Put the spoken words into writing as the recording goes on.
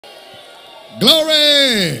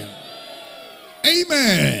Glory.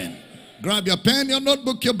 Amen. Grab your pen, your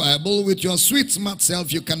notebook, your Bible. With your sweet smart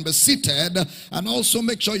self, you can be seated. And also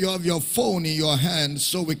make sure you have your phone in your hand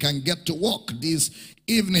so we can get to work this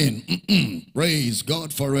evening. Praise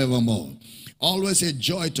God forevermore. Always a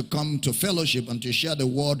joy to come to fellowship and to share the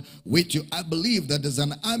word with you. I believe that there's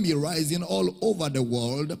an army rising all over the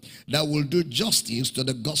world that will do justice to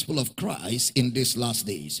the gospel of Christ in these last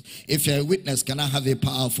days. If you're a witness, can I have a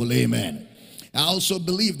powerful amen? I also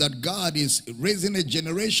believe that God is raising a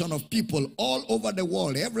generation of people all over the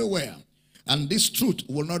world, everywhere. And this truth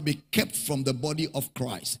will not be kept from the body of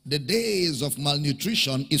Christ. The days of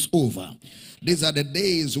malnutrition is over. These are the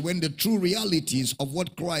days when the true realities of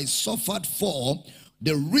what Christ suffered for,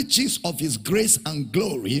 the riches of his grace and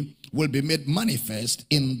glory, will be made manifest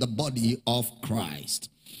in the body of Christ.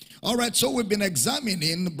 All right, so we've been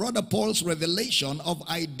examining Brother Paul's revelation of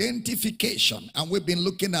identification. And we've been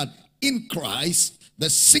looking at in Christ, the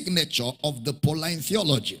signature of the Pauline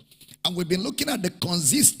theology. And we've been looking at the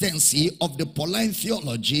consistency of the Pauline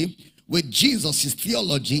theology with Jesus'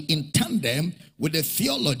 theology in tandem with the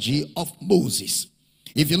theology of Moses.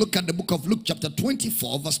 If you look at the book of Luke chapter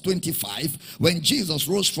 24 verse 25, when Jesus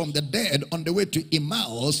rose from the dead on the way to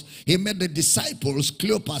Emmaus, he met the disciples,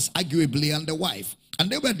 Cleopas arguably and the wife. And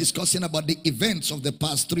they were discussing about the events of the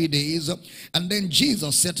past 3 days. And then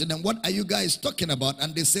Jesus said to them, "What are you guys talking about?"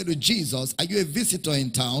 And they said to Jesus, "Are you a visitor in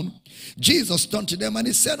town?" Jesus turned to them and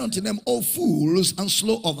he said unto them, "O fools and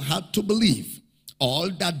slow of heart to believe all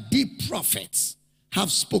that the prophets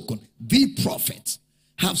have spoken." The prophets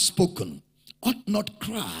have spoken. Ought not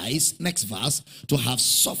Christ, next verse, to have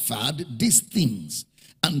suffered these things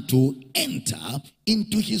and to enter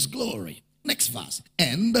into his glory? Next verse.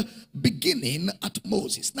 And beginning at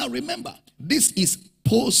Moses. Now remember, this is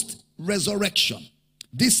post-resurrection.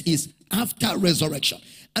 This is after resurrection.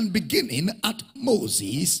 And beginning at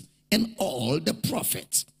Moses and all the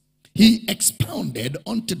prophets, he expounded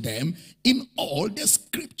unto them in all the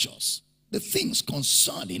scriptures the things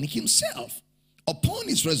concerning himself. Upon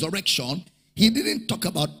his resurrection, he didn't talk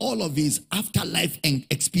about all of his afterlife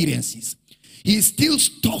experiences. He still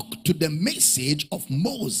stuck to the message of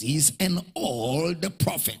Moses and all the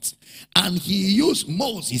prophets. And he used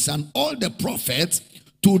Moses and all the prophets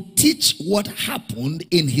to teach what happened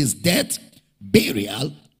in his death,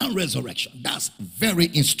 burial, and resurrection. That's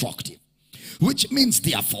very instructive. Which means,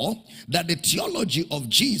 therefore, that the theology of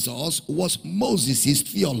Jesus was Moses'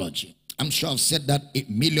 theology. I'm sure I've said that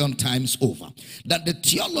 1,000,000 times over. That the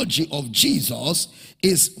theology of Jesus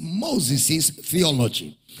is Moses'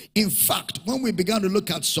 theology. In fact, when we began to look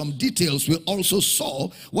at some details, we also saw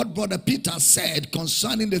what Brother Peter said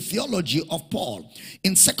concerning the theology of Paul.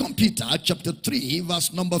 In 2 Peter chapter 3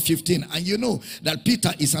 verse number 15. And you know that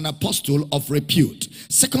Peter is an apostle of repute.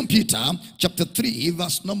 2 Peter chapter 3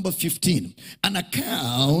 verse number 15. An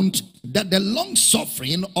account that the long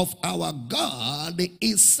suffering of our God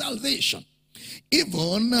is salvation.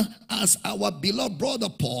 Even as our beloved brother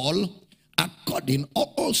Paul, according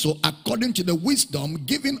to the wisdom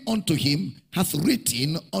given unto him, hath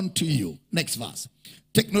written unto you. Next verse.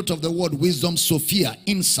 Take note of the word wisdom, Sophia,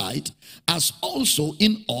 insight, as also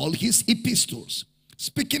in all his epistles,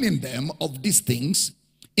 speaking in them of these things,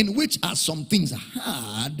 in which are some things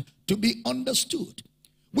hard to be understood,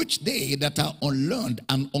 which they that are unlearned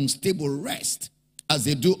and unstable rest, as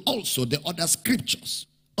they do also the other scriptures,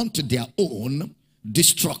 unto their own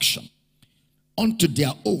destruction. Unto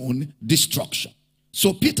their own destruction.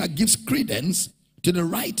 So Peter gives credence to the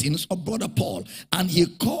writings of Brother Paul, and he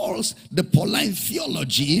calls the Pauline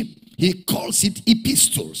theology, he calls it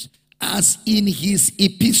epistles, as in his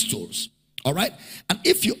epistles. All right. And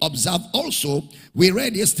if you observe also, we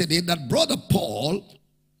read yesterday that Brother Paul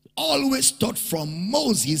always taught from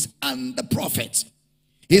Moses and the prophets.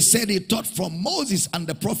 He said he taught from Moses and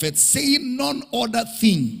the prophets, saying none other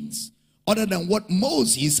things other than what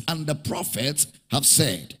Moses and the prophets have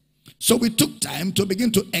said. So we took time to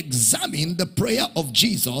begin to examine the prayer of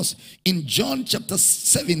Jesus in John chapter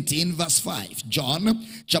 17 verse 5. John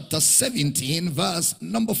chapter 17 verse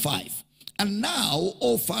number 5. And now,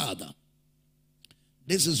 O Father,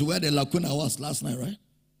 this is where the lacuna was last night,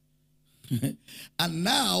 right? And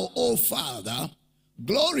now, O Father,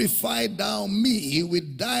 glorify thou me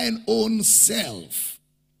with thine own self,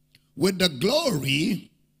 with the glory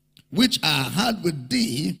which I had with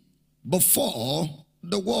thee before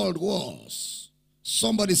the world was.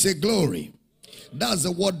 Somebody say glory. That's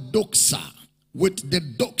the word doxa. With the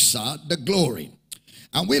doxa, the glory.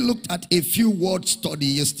 And we looked at a few word study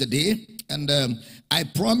yesterday. And I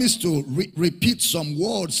promised to repeat some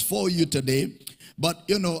words for you today. But,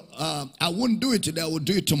 you know, I wouldn't do it today. I will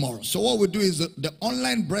do it tomorrow. So what we do is the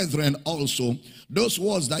online brethren also, those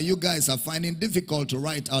words that you guys are finding difficult to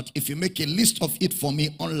write out, if you make a list of it for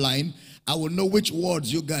me online, I will know which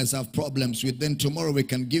words you guys have problems with. Then tomorrow we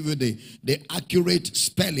can give you the accurate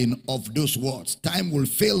spelling of those words. Time will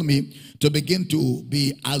fail me to begin to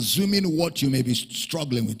be assuming what you may be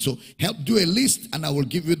struggling with. So help do a list and I will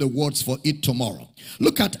give you the words for it tomorrow.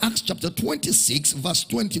 Look at Acts chapter 26 verse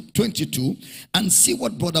 22 and see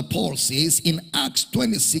what Brother Paul says in Acts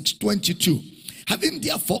 26:22. Having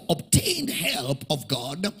therefore obtained help of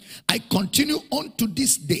God, I continue unto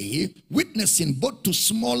this day, witnessing both to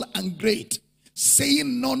small and great,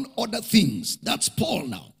 saying none other things. That's Paul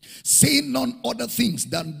now. Saying none other things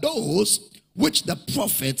than those which the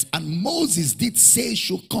prophets and Moses did say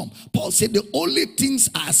should come. Paul said the only things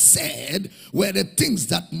I said were the things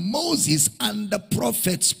that Moses and the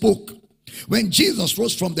prophets spoke. When Jesus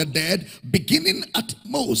rose from the dead, beginning at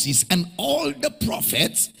Moses and all the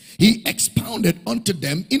prophets, he expounded unto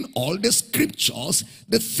them in all the scriptures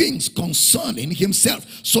the things concerning himself.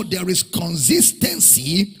 So there is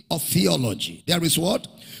consistency of theology. There is what?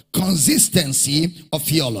 Consistency of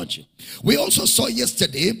theology. We also saw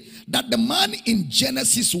yesterday that the man in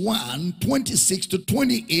Genesis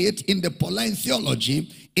 1:26-28 in the Pauline theology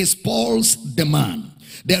is Paul's the man.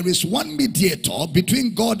 There is one mediator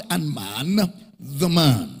between God and man, the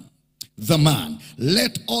man. The man.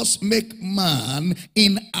 Let us make man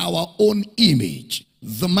in our own image.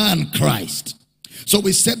 The man Christ. So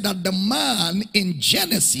we said that the man in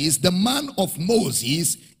Genesis, the man of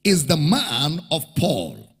Moses, is the man of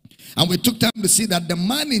Paul. And we took time to see that the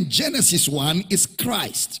man in Genesis 1 is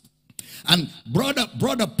Christ. And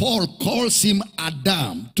brother Paul calls him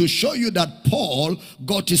Adam to show you that Paul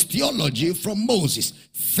got his theology from Moses.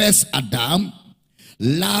 First Adam,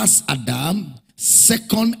 last Adam,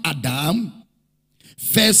 second Adam,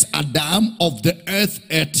 first Adam of the earth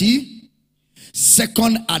earthy,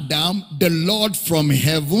 second Adam the Lord from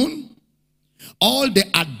heaven. All the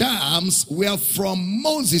Adams were from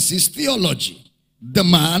Moses' theology. The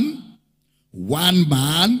man, one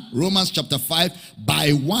man, Romans chapter 5,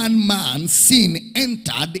 by one man sin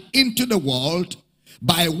entered into the world.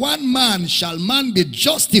 By one man shall man be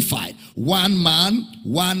justified. One man,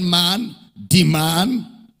 the man.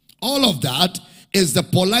 All of that is the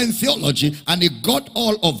Pauline theology, and he got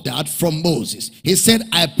all of that from Moses. He said,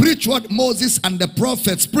 I preach what Moses and the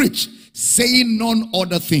prophets preach, saying none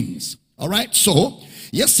other things. All right, so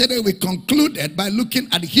yesterday we concluded by looking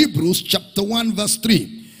at Hebrews chapter 1 verse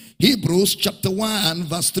 3. Hebrews chapter 1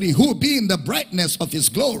 verse 3. Who being the brightness of his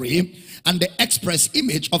glory and the express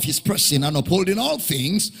image of his person, and upholding all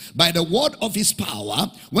things by the word of his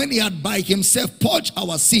power, when he had by himself purged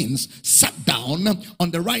our sins, sat down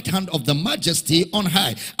on the right hand of the majesty on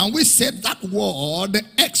high. And we said that word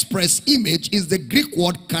express image is the Greek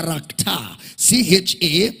word character.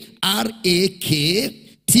 C-H-A-R-A-K-T-E-R,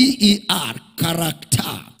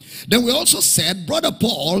 character. Then we also said Brother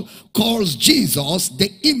Paul calls Jesus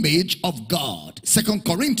the image of God. 2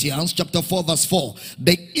 Corinthians chapter 4 verse 4.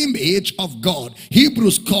 The image of God.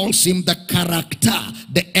 Hebrews calls him the character,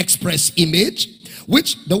 the express image,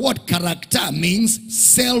 which the word character means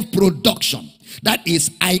self-production. That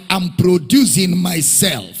is, I am producing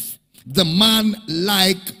myself. The man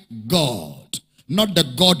like God. Not the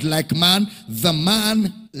God like man, the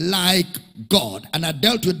man like God. And I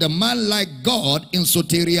dealt with the man like God in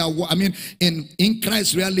Soteria, in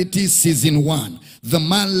Christ Reality season 1. The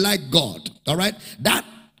man like God. All right. That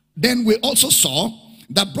then we also saw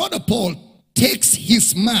that Brother Paul takes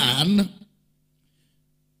his man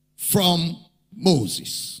from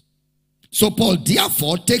Moses. So Paul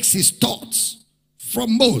therefore takes his thoughts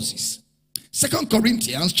from Moses. 2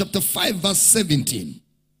 Corinthians chapter 5 verse 17.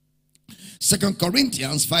 2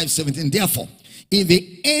 Corinthians 5:17. Therefore, if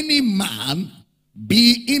any man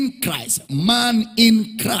be in Christ, man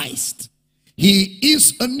in Christ, he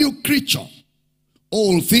is a new creature.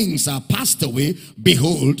 All things are passed away.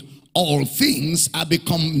 Behold, all things are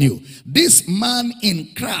become new. This man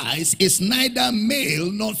in Christ is neither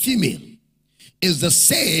male nor female. Is the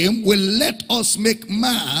same will let us make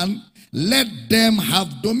man, let them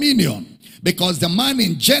have dominion. Because the man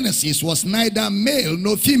in Genesis was neither male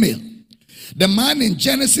nor female. The man in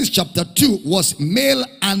Genesis chapter 2 was male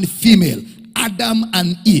and female, Adam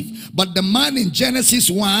and Eve. But the man in Genesis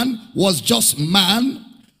 1 was just man,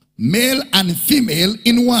 male and female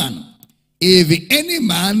in one. If any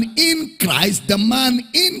man in Christ, the man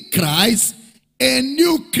in Christ, a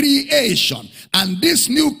new creation. And this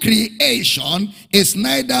new creation is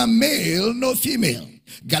neither male nor female.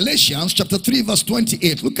 Galatians chapter 3 verse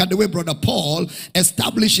 28. Look at the way Brother Paul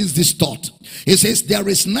establishes this thought. He says, there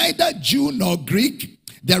is neither Jew nor Greek,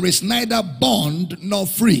 there is neither bond nor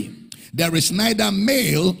free, there is neither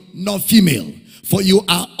male nor female, for you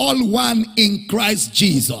are all one in Christ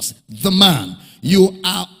Jesus, the man. You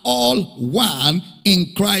are all one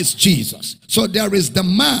in Christ Jesus. So there is the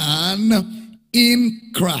man in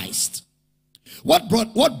Christ. What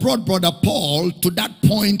brought Brother Paul to that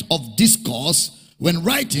point of discourse when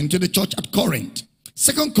writing to the church at Corinth?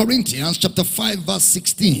 2 Corinthians chapter 5 verse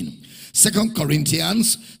 16. 2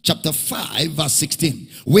 Corinthians chapter 5 verse 16.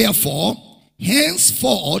 Wherefore,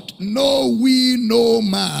 henceforth know we no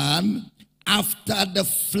man after the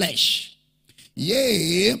flesh.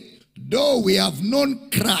 Yea, though we have known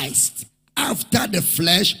Christ after the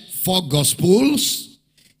flesh for gospels,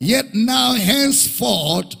 yet now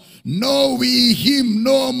henceforth know we him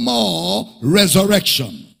no more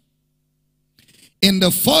resurrection. In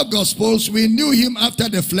the four gospels we knew him after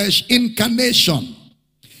the flesh, incarnation.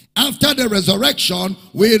 After the resurrection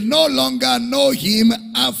we no longer know him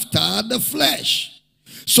after the flesh.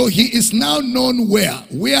 So he is now known where?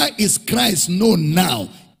 Where is Christ known now?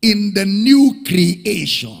 In the new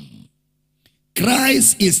creation.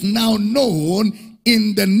 Christ is now known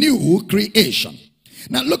in the new creation.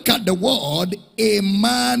 Now look at the word, a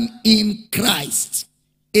man in Christ,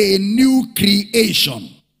 a new creation.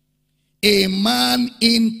 A man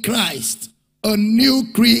in Christ, a new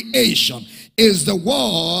creation, is the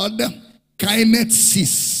word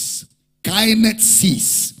kinesis.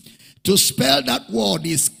 Kinesis. To spell that word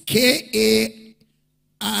is K-A-I-N-E.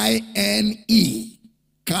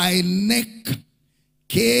 Kinek.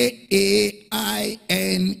 K-A-I-N-E-K.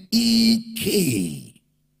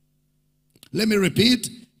 Let me repeat.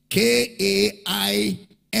 K-A-I-N-E-K.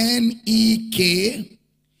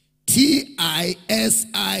 T-I-S-I-S.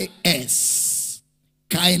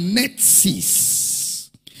 Kinesis.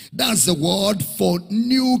 That's the word for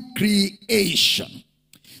new creation.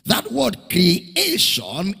 That word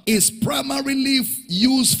creation is primarily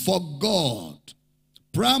used for God.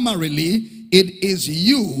 Primarily, it is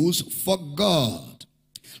used for God.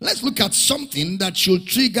 Let's look at something that should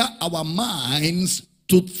trigger our minds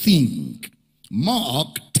to think.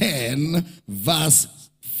 Mark 10 verse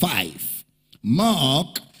 5.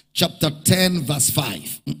 Mark chapter 10 verse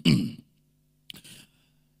 5.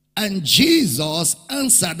 And Jesus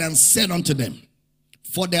answered and said unto them,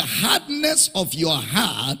 for the hardness of your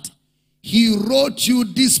heart, he wrote you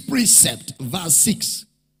this precept. Verse 6.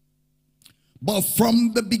 But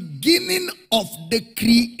from the beginning of the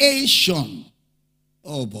creation,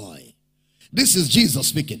 oh boy, this is Jesus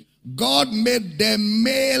speaking. God made them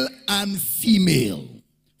male and female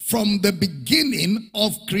from the beginning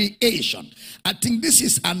of creation. I think this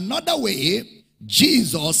is another way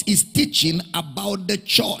Jesus is teaching about the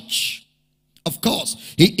church. Of course,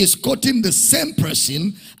 he is quoting the same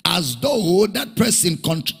person as though that person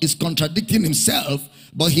is contradicting himself,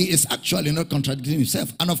 but he is actually not contradicting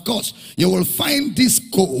himself. And of course, you will find this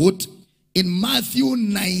quote in Matthew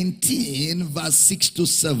 19 verse 6 to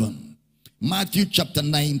 7. Matthew chapter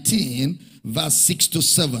 19 verse 6 to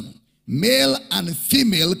 7. Male and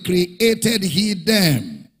female created he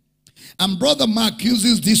them. And Brother Mark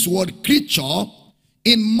uses this word creature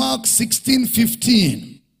in Mark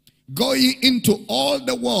 16:15. Go ye into all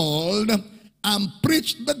the world and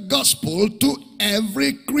preach the gospel to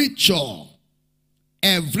every creature.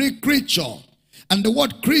 Every creature. And the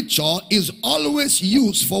word creature is always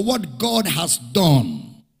used for what God has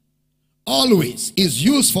done. Always is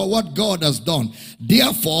used for what God has done.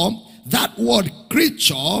 Therefore, that word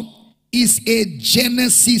creature is a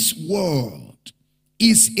Genesis word.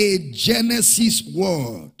 Is a Genesis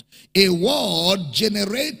word. A word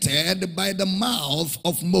generated by the mouth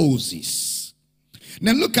of Moses.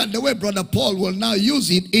 Now look at the way Brother Paul will now use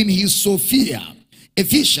it in his Sophia.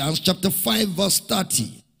 Ephesians chapter 5 verse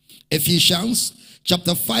 30. Ephesians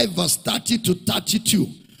chapter 5 verse 30 to 32.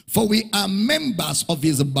 For we are members of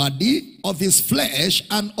his body, of his flesh,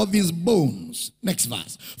 and of his bones. Next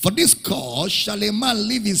verse. For this cause shall a man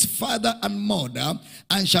leave his father and mother,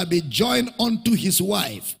 and shall be joined unto his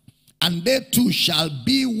wife, and they two shall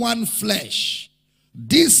be one flesh.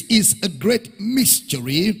 This is a great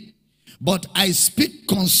mystery, but I speak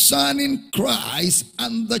concerning Christ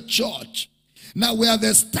and the church. Now we have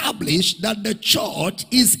established that the church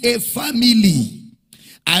is a family.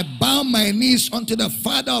 I bow my knees unto the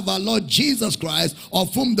Father of our Lord Jesus Christ,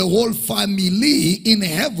 of whom the whole family in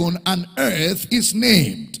heaven and earth is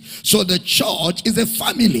named. So the church is a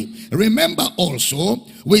family. Remember also,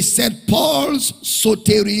 we said Paul's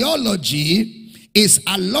soteriology is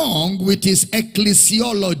along with his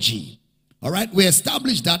ecclesiology. All right, we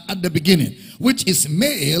established that at the beginning, which is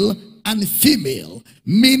male and female,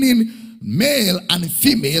 meaning male and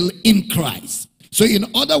female in Christ. So in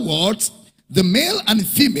other words, the male and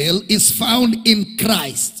female is found in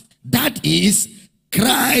Christ. That is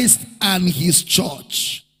Christ and his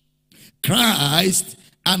church. Christ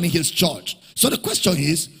and his church. So the question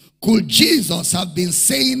is, could Jesus have been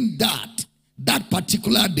saying that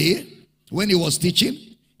particular day when he was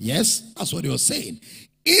teaching? Yes, that's what he was saying.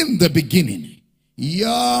 In the beginning,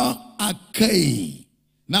 Akei.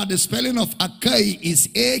 Now the spelling of Akei is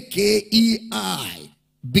A-K-E-I,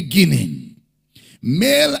 beginning.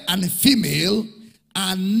 Male and female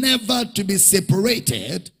are never to be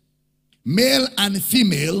separated. Male and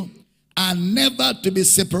female are never to be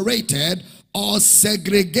separated or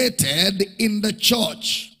segregated in the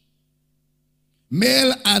church.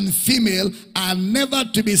 Male and female are never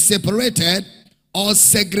to be separated or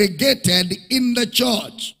segregated in the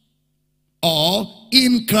church or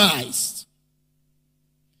in Christ.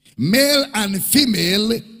 Male and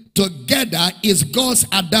female together is God's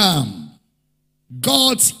Adam,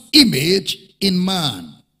 God's image in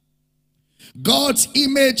man. God's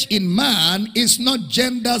image in man is not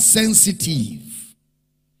gender sensitive.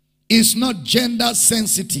 It's not gender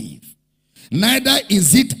sensitive. Neither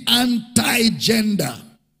is it anti-gender.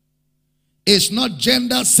 It's not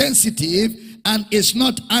gender sensitive and it's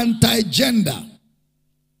not anti-gender.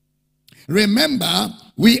 Remember,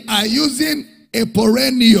 we are using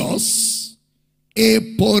eporeneos.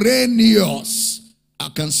 Eporeneos. I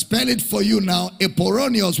can spell it for you now.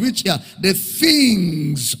 Eporeneos, which are the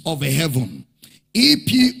things of heaven.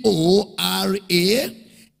 E-P-O-R-A-N-I-O-U-S.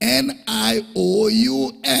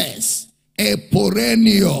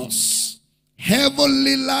 Eporeneos.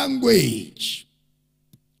 Heavenly language.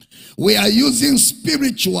 We are using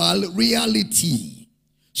spiritual reality.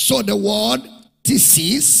 So the word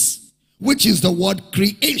thesis, which is the word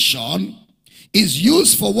creation, is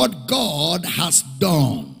used for what God has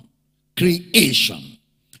done. Creation.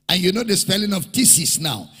 And you know the spelling of thesis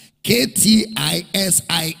now. K-T-I-S-I-S.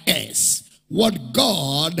 What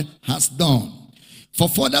God has done. For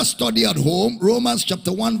further study at home, Romans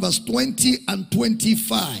chapter 1 verse 20 and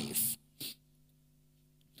 25.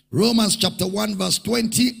 Romans chapter 1 verse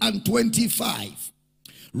 20 and 25.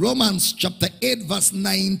 Romans chapter 8 verse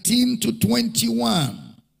 19 to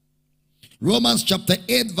 21. Romans chapter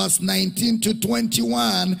 8 verse 19 to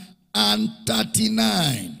 21 and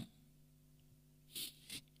 39.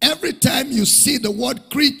 Every time you see the word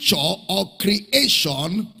creature or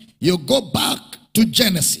creation, you go back to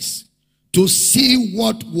Genesis to see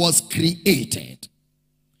what was created.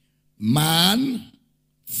 Man,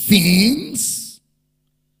 things.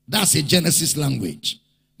 That's a Genesis language.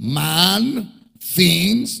 Man,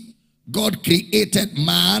 things. God created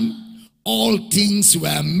man. All things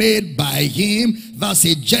were made by him. That's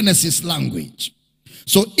a Genesis language.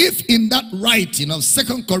 So if in that writing of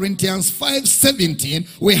 2 Corinthians 5:17,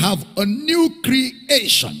 we have a new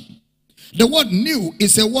creation. The word new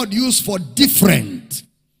is a word used for different.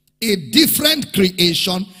 A different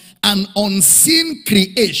creation, an unseen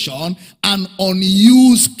creation, an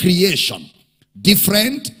unused creation.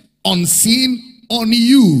 Different, unseen,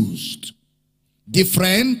 unused.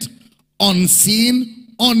 Different, unseen,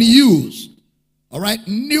 unused. All right,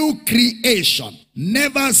 new creation,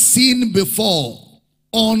 never seen before,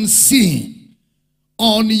 unseen,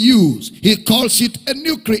 unused. He calls it a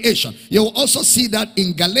new creation. You will also see that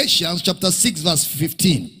in Galatians chapter 6 verse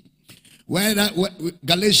 15.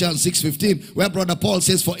 Galatians 6:15, where brother Paul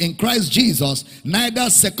says, for in Christ Jesus neither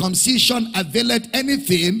circumcision availeth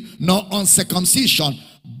anything nor uncircumcision,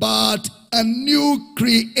 but a new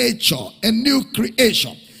creature, a new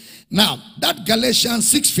creation. Now that Galatians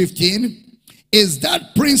 6:15 is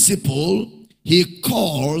that principle he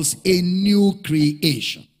calls a new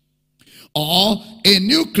creation. Or a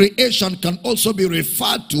new creation can also be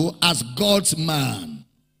referred to as God's man.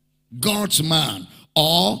 God's man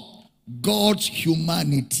or God's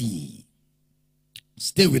humanity.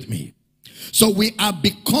 Stay with me. So we are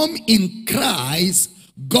become in Christ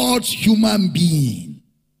God's human being.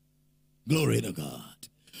 Glory to God.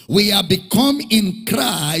 We are become in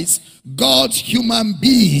Christ God's human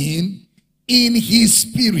being in his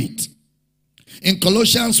spirit. In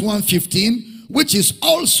Colossians 1:15, which is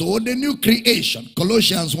also the new creation.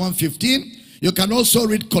 Colossians 1:15. You can also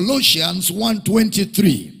read Colossians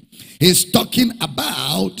 1:23. He's talking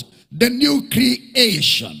about the new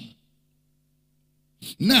creation.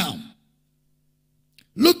 Now,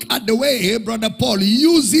 look at the way Brother Paul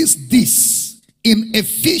uses this in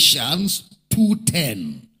Ephesians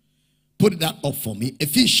 2:10. Put that up for me.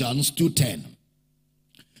 Ephesians 2:10.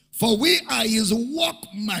 For we are his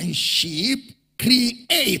workmanship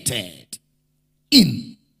created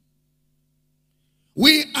in.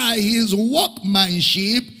 We are his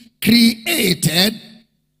workmanship created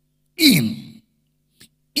in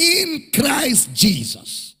Christ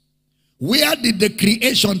Jesus. Where did the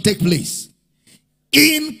creation take place?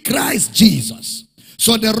 In Christ Jesus.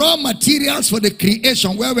 So the raw materials for the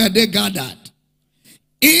creation, where were they gathered?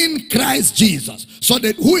 In Christ Jesus. So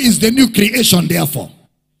that who is the new creation therefore?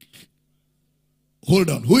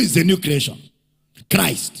 Hold on. Who is the new creation?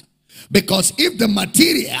 Christ. Because if the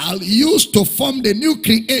material used to form the new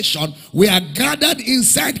creation we are gathered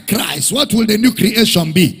inside Christ, what will the new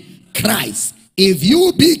creation be? Christ. If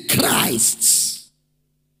you be Christ's.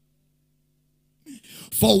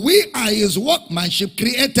 For we are his workmanship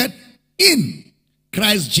created in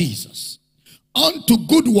Christ Jesus unto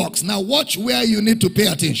good works. Now watch where you need to pay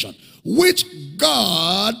attention. Which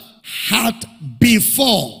God hath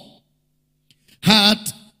before,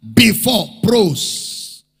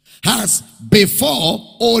 pros, has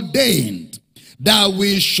before ordained that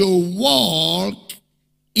we should walk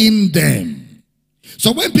in them.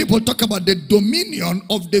 So when people talk about the dominion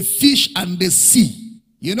of the fish and the sea,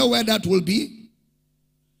 you know where that will be?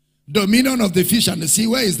 Dominion of the fish and the sea,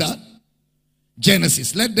 where is that?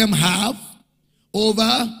 Genesis. Let them have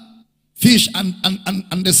over fish and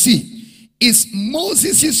the sea. Is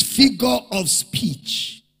Moses' figure of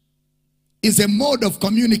speech. Is a mode of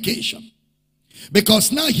communication.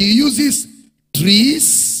 Because now he uses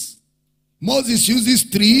trees. Moses uses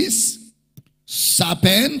trees,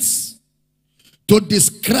 serpents, to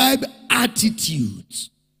describe attitudes.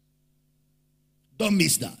 Don't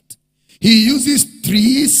miss that. He uses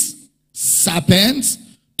trees, serpents,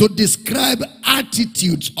 to describe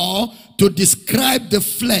attitudes or to describe the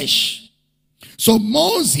flesh. So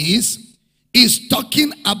Moses is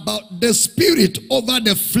talking about the spirit over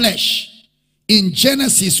the flesh in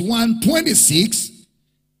Genesis 1:26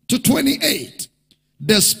 to 28.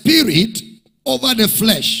 The spirit over the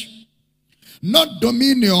flesh, not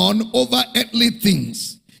dominion over earthly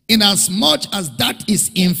things, inasmuch as that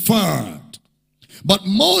is inferred. But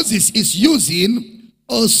Moses is using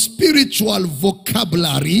a spiritual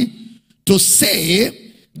vocabulary to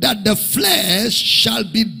say that the flesh shall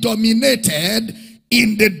be dominated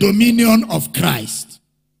in the dominion of Christ.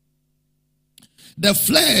 The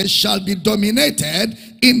flesh shall be dominated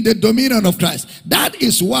in the dominion of Christ. That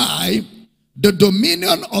is why the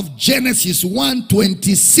dominion of Genesis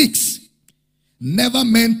 1:26 never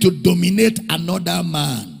meant to dominate another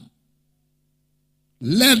man.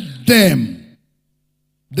 Let them,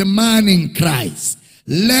 the man in Christ,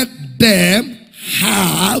 let them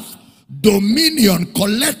have dominion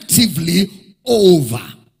collectively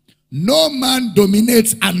over. No man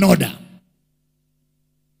dominates another.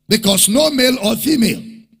 Because no male or female,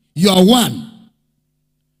 you are one.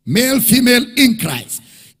 Male, female in Christ.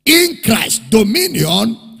 In Christ,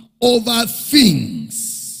 dominion over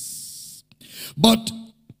things. But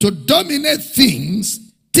to dominate things,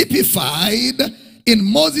 typified in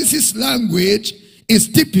Moses' language, is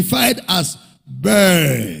typified as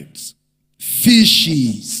birds,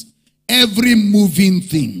 fishes, every moving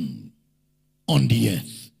thing on the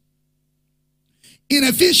earth. In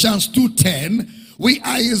Ephesians 2:10, we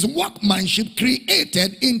are his workmanship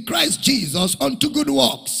created in Christ Jesus unto good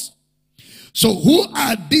works. So who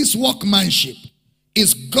are this workmanship?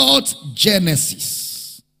 It's God's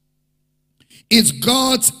Genesis. It's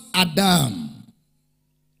God's Adam,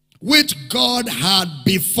 which God had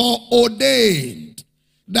before ordained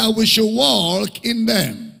that we should walk in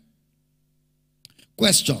them.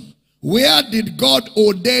 Question: where did God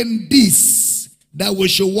ordain this, that we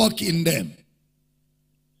should walk in them?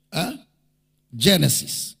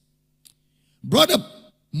 Genesis. Brother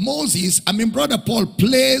Paul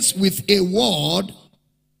plays with a word,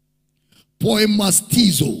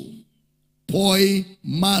 poimastizo.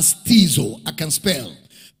 Poimastizo. I can spell.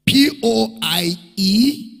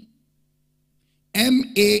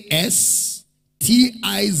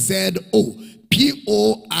 P-O-I-E-M-A-S-T-I-Z-O.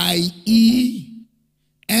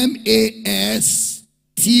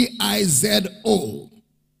 P-O-I-E-M-A-S-T-I-Z-O.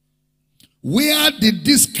 Where did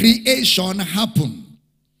this creation happen?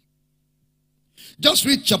 Just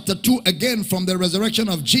read chapter 2 again from the resurrection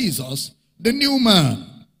of Jesus, the new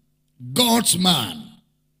man, God's man.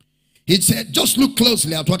 He said, just look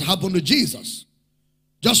closely at what happened to Jesus.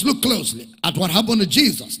 Just look closely at what happened to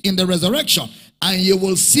Jesus in the resurrection, and you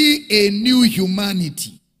will see a new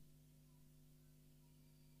humanity.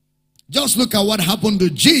 Just look at what happened to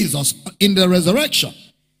Jesus in the resurrection.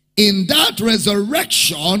 In that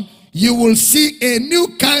resurrection, you will see a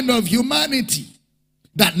new kind of humanity.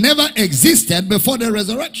 that never existed before the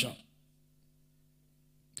resurrection.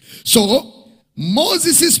 So,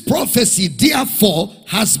 Moses' prophecy, therefore,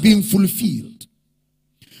 has been fulfilled.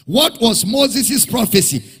 What was Moses'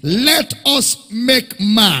 prophecy? Let us make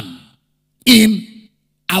man in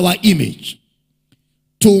our image.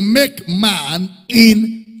 To make man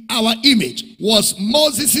in our image was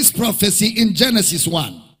Moses' prophecy in Genesis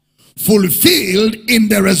 1, fulfilled in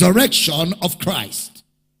the resurrection of Christ.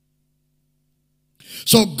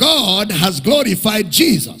 So God has glorified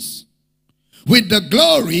Jesus with the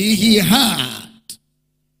glory he had.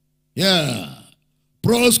 Yeah.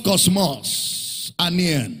 Pros cosmos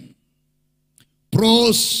anien.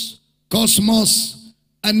 Pros cosmos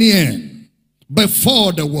anien.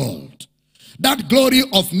 Before the world. That glory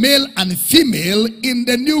of male and female in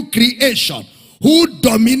the new creation. Who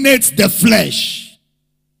dominates the flesh?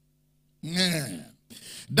 Yeah.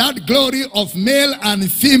 That glory of male and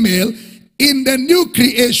female in the new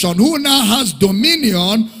creation. Who now has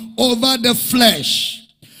dominion over the flesh.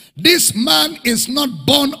 This man is not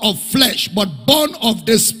born of flesh, but born of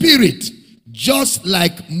the Spirit, just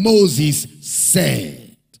like Moses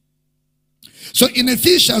said. So in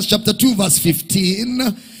Ephesians chapter 2 verse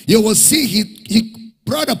 15, you will see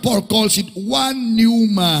Brother Paul calls it one new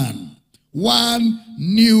man. One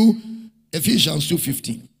new, Ephesians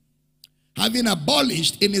 2:15. Having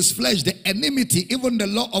abolished in his flesh the enmity, even the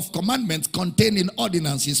law of commandments contained in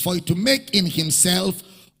ordinances, for to make in himself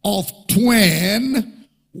of twain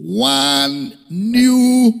one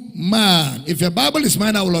new man. If your Bible is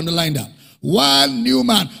mine, I will underline that. One new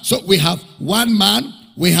man. So we have one man,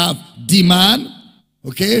 we have the man,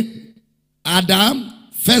 okay? Adam,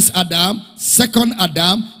 first Adam, second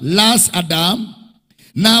Adam, last Adam.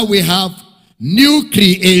 Now we have new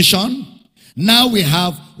creation. Now we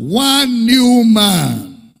have one new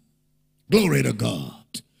man. Glory to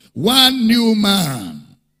God. One new man.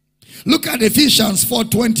 Look at Ephesians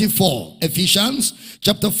 4:24. Ephesians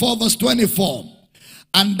chapter 4 verse 24.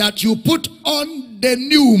 And that you put on the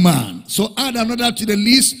new man. So add another to the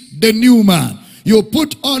list, the new man. You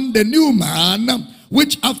put on the new man,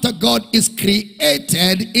 which after God is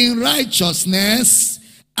created in righteousness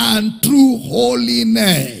and true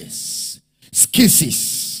holiness.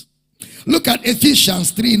 Schisis. Look at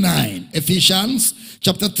Ephesians 3:9. Ephesians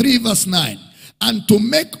chapter 3 verse 9. And to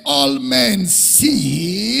make all men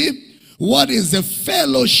see what is the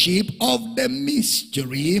fellowship of the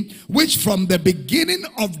mystery, which from the beginning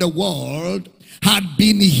of the world had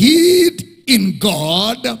been hid in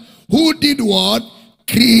God, who did what?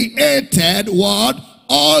 Created what?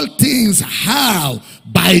 All things. How?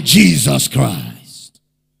 By Jesus Christ.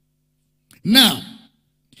 Now,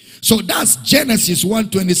 so that's Genesis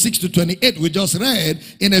 1:26 to 28 we just read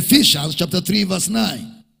in Ephesians chapter 3 verse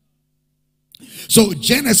 9. So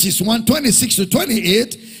Genesis 1:26 to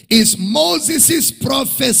 28 is Moses'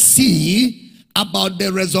 prophecy about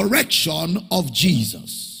the resurrection of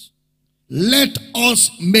Jesus. Let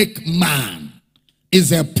us make man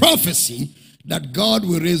is a prophecy that God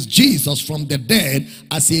will raise Jesus from the dead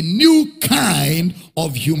as a new kind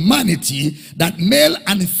of humanity, that male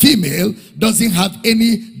and female doesn't have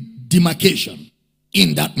any demarcation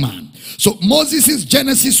in that man. So Moses'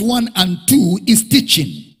 Genesis 1 and 2 is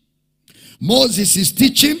teaching. Moses is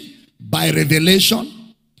teaching by revelation.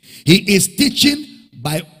 He is teaching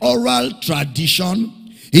by oral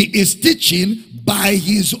tradition. He is teaching by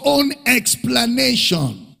his own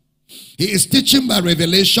explanation. He is teaching by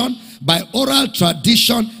revelation, by oral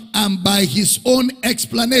tradition, and by his own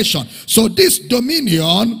explanation. So this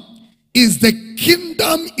dominion is the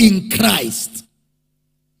kingdom in Christ,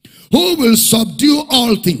 who will subdue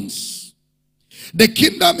all things. The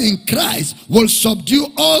kingdom in Christ will subdue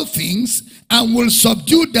all things and will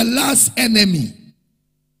subdue the last enemy.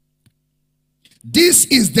 This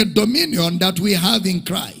is the dominion that we have in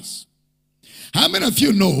Christ. How many of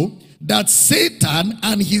you know that Satan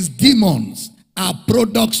and his demons are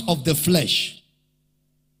products of the flesh?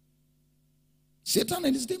 Satan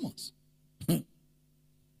and his demons.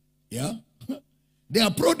 Yeah. They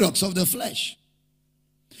are products of the flesh.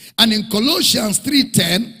 And in Colossians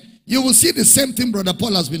 3:10, you will see the same thing Brother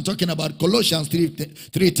Paul has been talking about. Colossians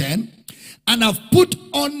 3:10. And I've put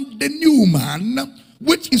on the new man,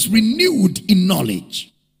 which is renewed in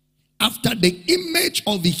knowledge, after the image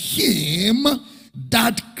of him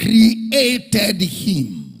that created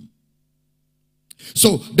him.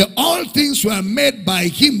 So the all things were made by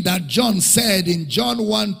him that John said in John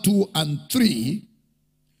 1, 2, and 3.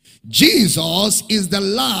 Jesus is the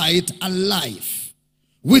light and life,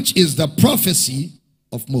 which is the prophecy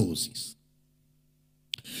of Moses.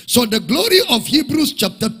 So the glory of Hebrews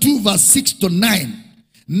chapter 2 verse 6 to 9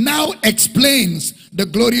 now explains the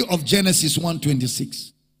glory of Genesis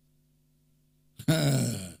 1:26.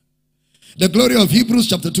 The glory of Hebrews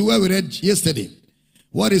chapter 2, where we read yesterday.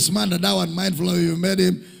 What is man that thou art mindful of? You made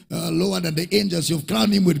him lower than the angels. You've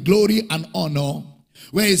crowned him with glory and honor.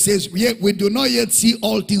 Where it says, we do not yet see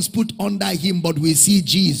all things put under him, but we see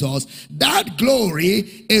Jesus. That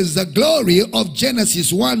glory is the glory of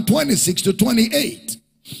Genesis 1:26 to 28.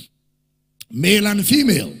 Male and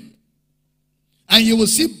female. And you will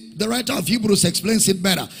see the writer of Hebrews explains it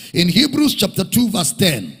better. In Hebrews chapter 2 verse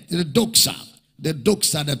 10, the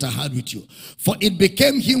doxa that I had with you. For it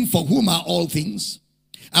became him for whom are all things,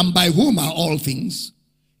 and by whom are all things,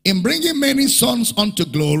 in bringing many sons unto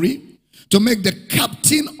glory, to make the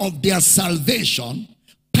captain of their salvation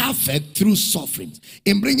perfect through sufferings.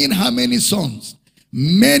 In bringing how many sons?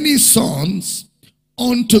 Many sons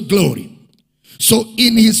unto glory. So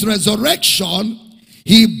in his resurrection,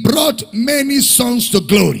 he brought many sons to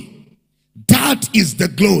glory. That is the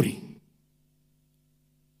glory.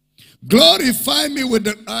 Glorify me with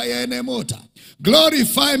the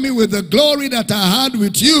glorify me with the glory that I had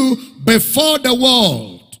with you before the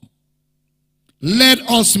world. Let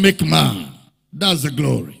us make man. That's the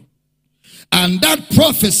glory. And that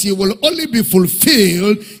prophecy will only be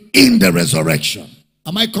fulfilled in the resurrection.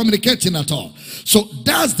 Am I communicating at all? So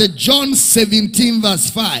that's the John 17 verse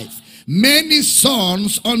 5. Many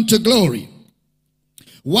sons unto glory.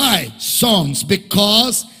 Why sons?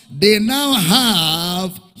 Because they now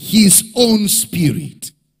have his own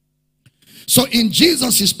spirit. So in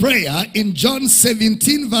Jesus' prayer in John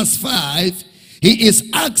 17 verse 5, he is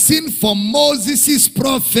asking for Moses'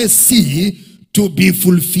 prophecy to be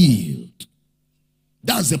fulfilled.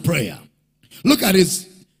 That's the prayer. Look at it.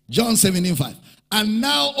 John 17:5. And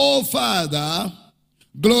now, O Father,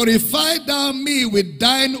 glorify thou me with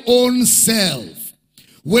thine own self,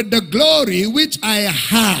 with the glory which I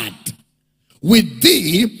had with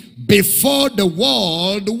thee before the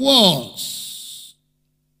world was.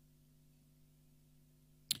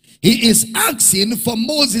 He is asking for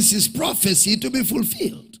Moses' prophecy to be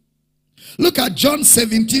fulfilled. Look at John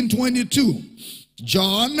 17:22.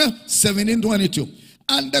 John 17:22.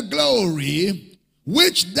 And the glory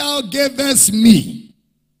which thou gavest me,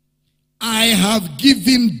 I have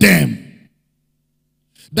given them,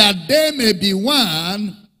 that they may be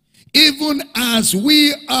one, even as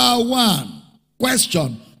we are one.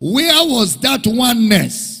 Question: where was that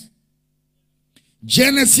oneness?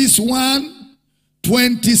 Genesis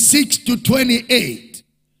 1:26 to 28.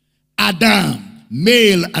 Adam,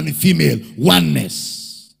 male and female,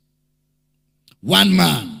 oneness. One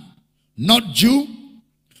man, not Jew,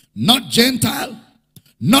 not Gentile,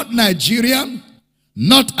 not Nigerian,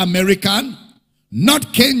 not American,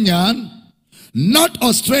 not Kenyan, not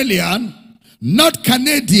Australian, not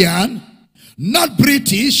Canadian, not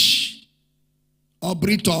British or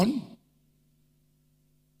Briton,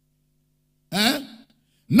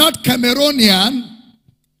 not Cameroonian,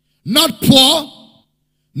 not poor,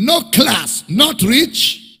 no class, not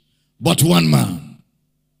rich, but one man.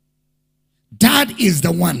 That is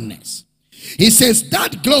the oneness. He says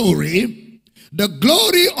that glory, the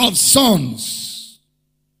glory of sons.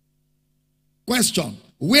 Question: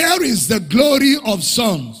 where is the glory of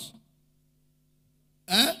sons?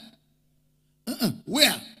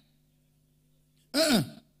 Where?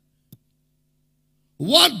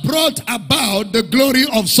 What brought about the glory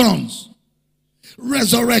of sons?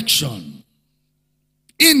 Resurrection.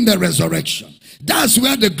 In the resurrection. That's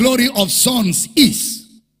where the glory of sons is.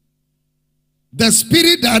 The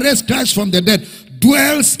spirit that raised Christ from the dead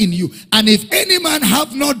dwells in you. And if any man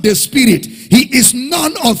have not the spirit, he is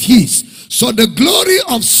none of his. So the glory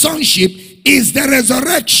of sonship is the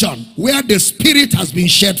resurrection, where the spirit has been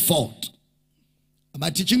shed forth. Am I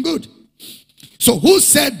teaching good? So who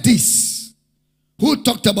said this? Who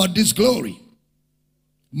talked about this glory?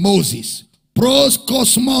 Moses. Pros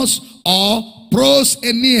cosmos or pros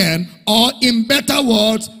enien, or in better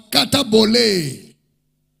words, katabole.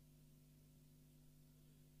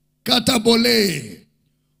 Katabole.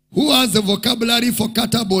 Who has the vocabulary for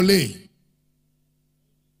katabole?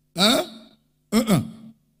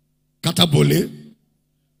 Katabole?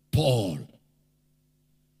 Paul.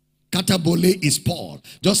 Katabole is Paul.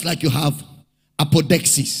 Just like you have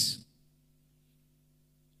apodexis,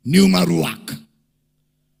 pneumaruach.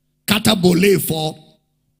 Katabole for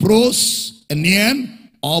pros enien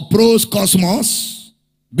or pros cosmos,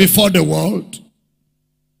 before the world.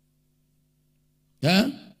 Yeah?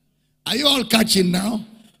 Are you all catching now?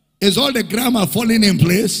 Is all the grammar falling in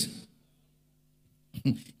place?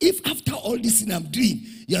 If after all this thing I'm doing,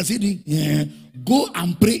 you are saying, yeah, go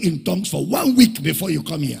and pray in tongues for 1 week before you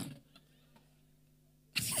come here.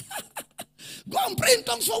 Don't pray in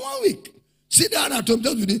tongues for 1 week. Sit down at home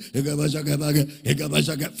just with it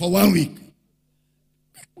for 1 week.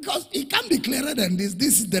 Because it can't be clearer than this.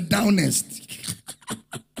 This is the downest.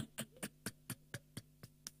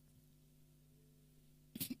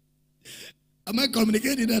 Am I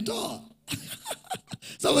communicating at all?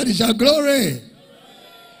 Somebody shout glory.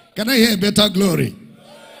 Can I hear better glory?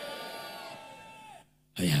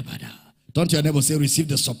 Don't your neighbor say receive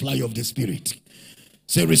the supply of the Spirit.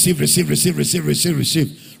 Say receive, receive, receive, receive, receive,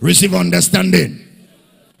 receive. Receive understanding.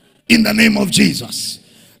 In the name of Jesus.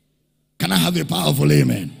 Can I have a powerful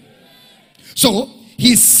amen? So,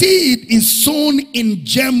 his seed is sown in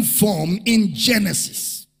germ form in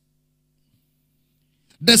Genesis.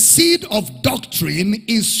 The seed of doctrine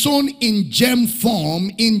is sown in germ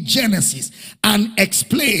form in Genesis and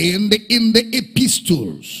explained in the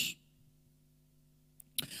epistles.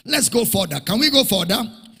 Let's go further. Can we go further?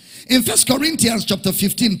 In 1 Corinthians chapter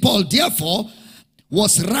 15, Paul therefore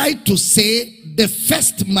was right to say the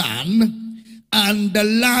first man and the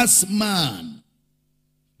last man.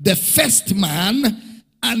 The first man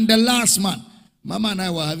and the last man. Mama and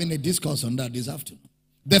I were having a discourse on that this afternoon.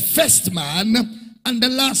 The first man and the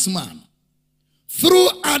last man. Through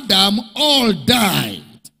Adam all died.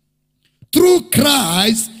 Through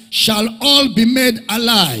Christ shall all be made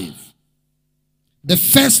alive. The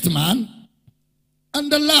first man and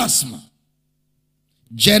the last man.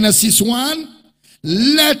 Genesis 1,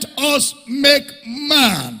 let us make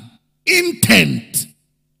man. Intent.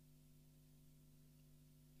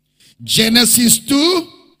 Genesis 2,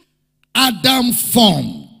 Adam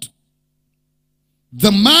formed.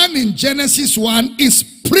 The man in Genesis 1 is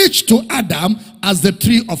preached to Adam as the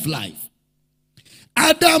tree of life.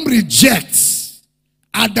 Adam rejects.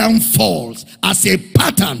 Adam falls as a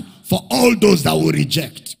pattern for all those that will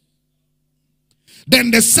reject.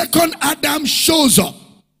 Then the second Adam shows up.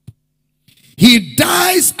 He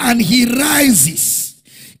dies and he rises.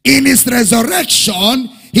 In his resurrection,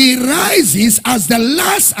 he rises as the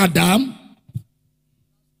last Adam.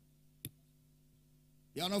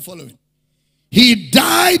 You are not following. He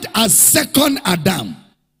died as second Adam.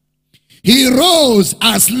 He rose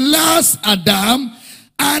as last Adam.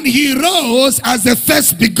 And he rose as the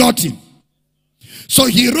first begotten. So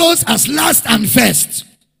he rose as last and first.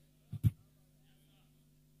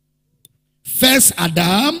 First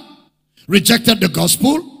Adam rejected the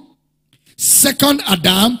gospel. Second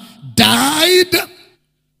Adam died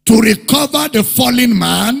to recover the fallen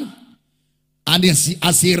man. And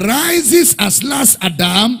as he rises as last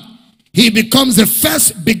Adam, he becomes the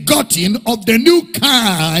first begotten of the new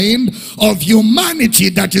kind of humanity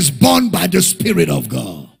that is born by the Spirit of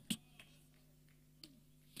God.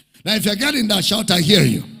 Now, if you're getting that, shout, I hear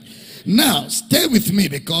you. Now, stay with me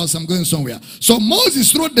because I'm going somewhere. So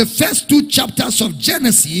Moses wrote the first 2 chapters of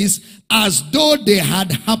Genesis as though they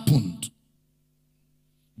had happened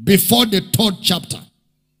before the 3rd chapter.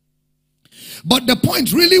 But the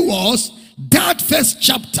point really was that first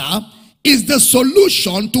chapter is the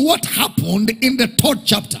solution to what happened in the 3rd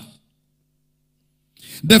chapter.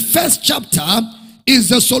 The first chapter is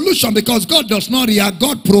the solution because God does not react,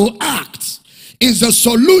 God proacts. Is the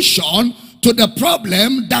solution to the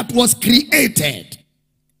problem that was created.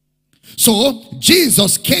 So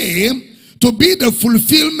Jesus came to be the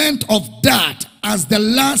fulfillment of that as the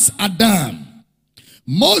last Adam.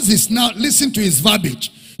 Moses, now listen to his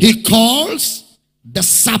verbiage. He calls the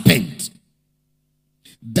serpent.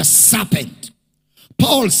 The serpent.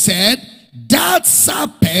 Paul said that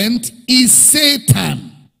serpent is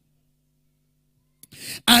Satan.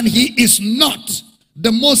 And he is not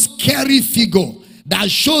the most scary figure that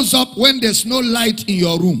shows up when there's no light in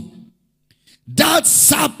your room. That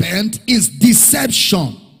serpent is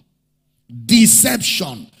deception.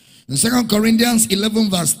 Deception. In 2 Corinthians 11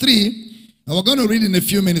 verse 3, and we're going to read in a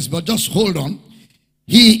few minutes, but just hold on.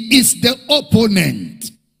 He is the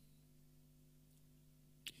opponent.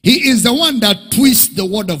 He is the one that twists the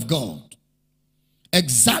word of God.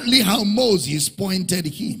 Exactly how Moses pointed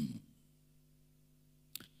him.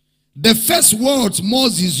 The first words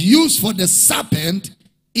Moses used for the serpent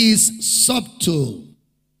is subtle.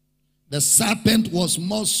 The serpent was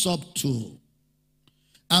more subtle.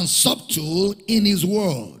 And subtle in his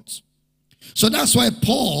words. So that's why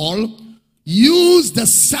Paul used the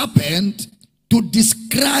serpent to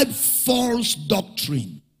describe false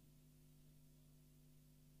doctrine.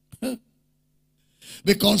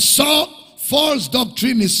 Because false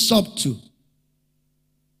doctrine is subtle.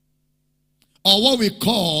 Or what we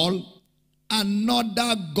call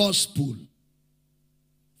another gospel.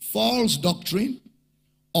 False doctrine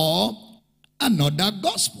or another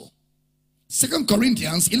gospel. 2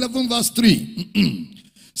 Corinthians 11 verse 3.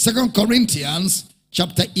 2 Corinthians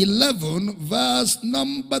chapter 11, verse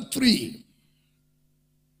number 3.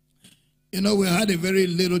 You know, we had a very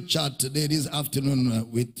little chat today this afternoon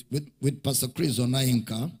with Pastor Chris on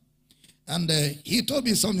Nainka. And he told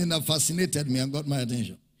me something that fascinated me and got my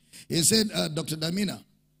attention. He said, Dr. Damina,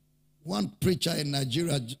 one preacher in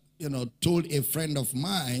Nigeria, you know, told a friend of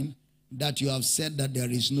mine that you have said that there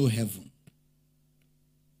is no heaven.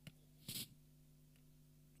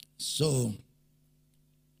 So,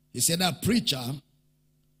 he said that preacher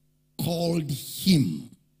called him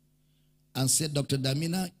and said, Dr.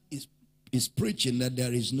 Damina is preaching that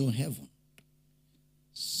there is no heaven.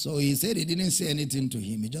 So he said he didn't say anything to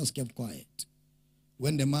him. He just kept quiet.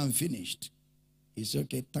 When the man finished, he said,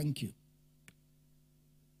 okay, thank you.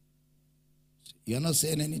 You are not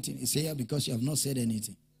saying anything. He said, yeah, because you have not said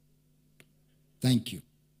anything. Thank you.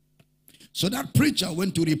 So that preacher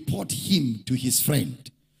went to report him to his friend.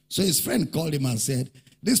 So his friend called him and said,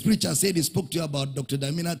 this preacher said he spoke to you about Dr.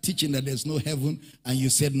 Damina teaching that there's no heaven, and you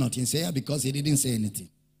said nothing. He said, yeah, because he didn't say anything.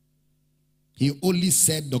 He only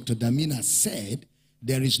said Dr. Damina said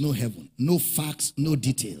there is no heaven. No facts, no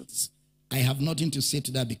details. I have nothing to say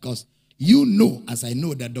to that because you know, as I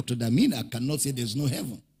know, that Dr. Damina cannot say there's no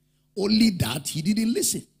heaven. Only that he didn't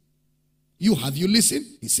listen. Have you listened?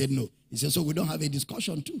 He said no. He said, so we don't have a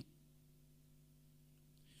discussion too.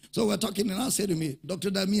 So we're talking and I said to me,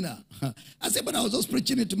 Dr. Damina, I said, but I was just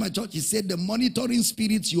preaching it to my church. He said, the monitoring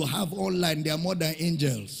spirits you have online, they are more than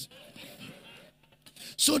angels.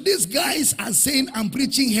 So these guys are saying I'm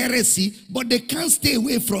preaching heresy, but they can't stay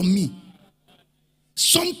away from me.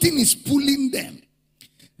 Something is pulling them.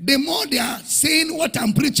 The more they are saying what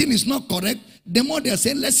I'm preaching is not correct, the more they are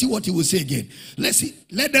saying, let's see what he will say again. Let's see.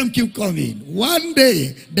 Let them keep coming. One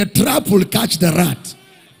day, the trap will catch the rat.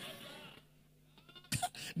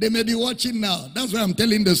 They may be watching now. That's why I'm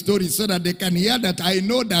telling the story, so that they can hear that I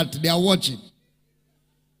know that they are watching.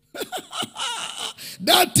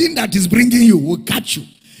 That thing that is bringing you will catch you.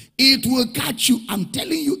 It will catch you. I'm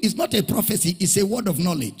telling you, it's not a prophecy. It's a word of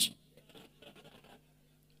knowledge.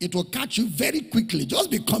 It will catch you very quickly. Just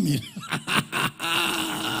be coming.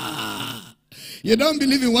 You don't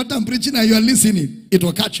believe in what I'm preaching and you are listening. It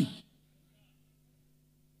will catch you.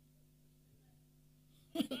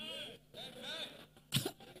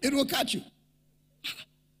 It will catch you.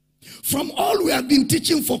 From all we have been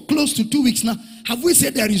teaching for close to 2 weeks now, have we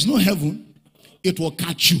said there is no heaven? It will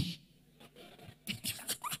catch you.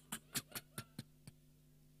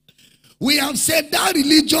 We have said that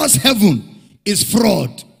religious heaven is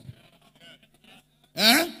fraud.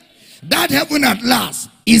 That heaven at last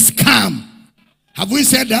is scam. Have we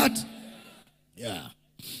said that? Yeah.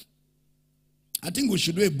 I think we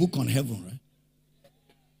should do a book on heaven, right?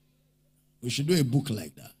 We should do a book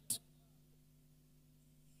like that.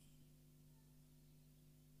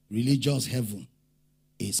 Religious heaven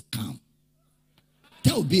is scam.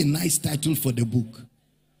 That would be a nice title for the book.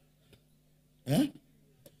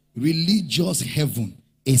 Religious heaven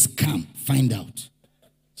is scam. Find out.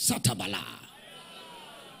 Satabala.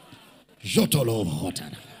 Jotolo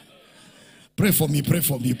hotana. Pray for me, pray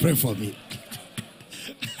for me, pray for me.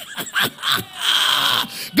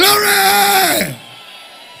 Glory!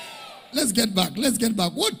 Let's get back. Let's get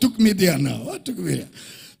back. What took me there now? What took me there?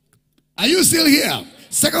 Are you still here?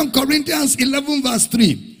 2 Corinthians 11 verse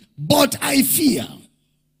 3. But I fear,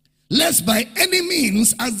 lest by any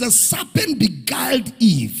means, as the serpent beguiled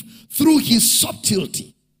Eve through his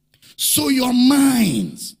subtlety, so your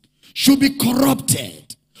minds should be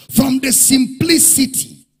corrupted from the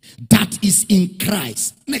simplicity that is in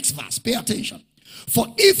Christ. Next verse, pay attention. For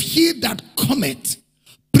if he that cometh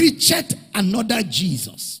preacheth another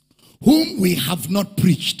Jesus, whom we have not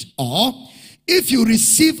preached, or if you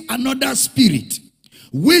receive another spirit,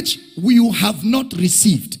 which you have not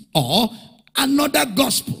received, or another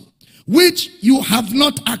gospel, which you have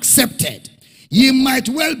not accepted, ye might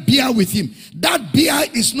well bear with him. That bear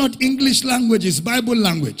is not English language, it's Bible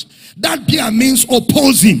language. That bear means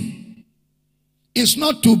oppose him. It's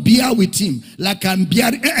not to bear with him like I'm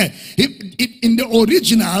bearing. In the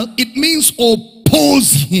original, it means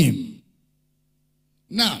oppose him.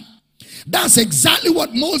 Now, that's exactly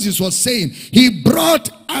what Moses was saying. He brought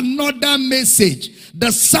another message.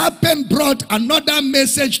 The serpent brought another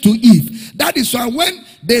message to Eve. That is why when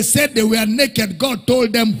they said they were naked, God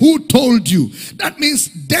told them, who told you? That means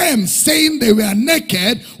them saying they were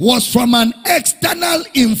naked was from an external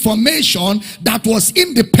information that was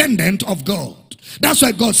independent of God. That's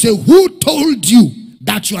why God said, who told you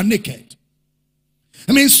that you are naked?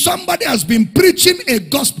 I mean, somebody has been preaching a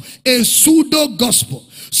gospel, a pseudo gospel.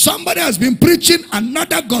 Somebody has been preaching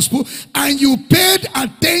another gospel and you paid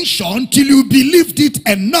attention till you believed it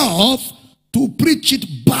enough to preach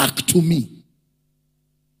it back to me.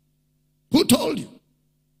 Who told you?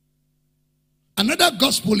 Another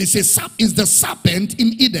gospel is the serpent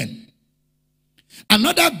in Eden.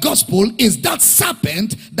 Another gospel is that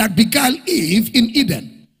serpent that beguiled Eve in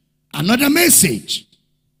Eden. Another message.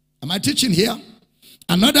 Am I teaching here?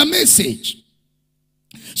 Another message.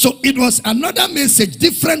 So it was another message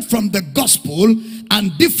different from the gospel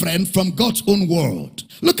and different from God's own word.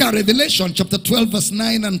 Look at Revelation chapter 12 verse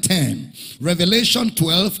 9 and 10. Revelation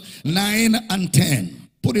 12, 9 and 10.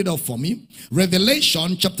 Put it up for me.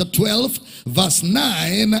 Revelation chapter 12 verse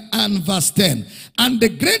 9 and verse 10. And the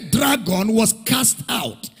great dragon was cast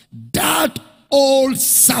out, that old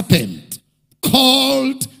serpent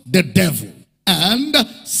called the devil and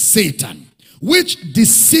Satan, which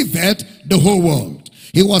deceived the whole world.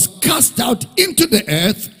 He was cast out into the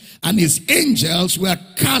earth, and his angels were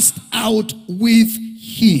cast out with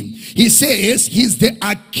him. He says he's the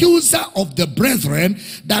accuser of the brethren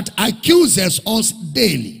that accuses us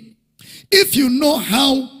daily. If you know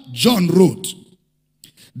how John wrote,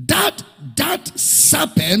 that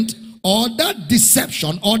serpent or that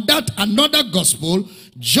deception or that another gospel,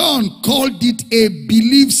 John called it a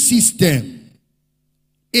belief system.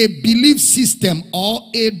 A belief system or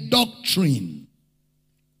a doctrine.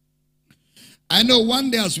 I know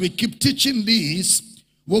one day as we keep teaching this,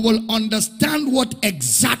 we will understand what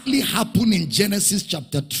exactly happened in Genesis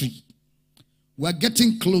chapter 3. We're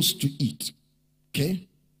getting close to it. Okay?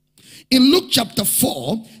 In Luke chapter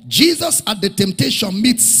 4, Jesus at the temptation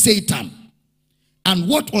meets Satan. And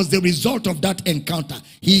what was the result of that encounter?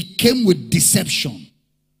 He came with deception.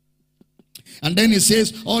 And then he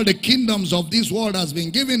says, all the kingdoms of this world has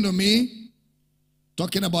been given to me.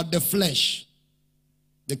 Talking about the flesh.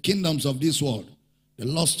 The kingdoms of this world. The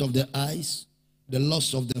lust of the eyes, the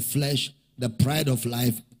lust of the flesh, the pride of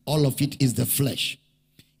life, all of it is the flesh.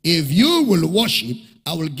 If you will worship,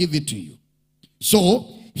 I will give it to you. So,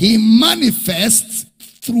 he manifests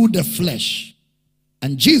through the flesh.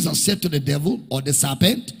 And Jesus said to the devil or the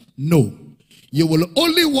serpent, no. You will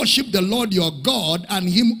only worship the Lord your God, and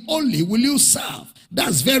him only will you serve.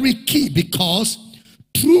 That's very key, because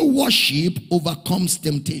true worship overcomes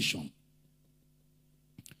temptation.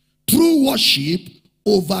 True worship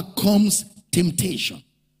overcomes temptation.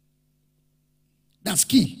 That's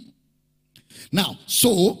key. Now,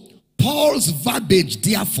 so Paul's verbiage,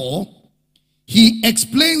 therefore, he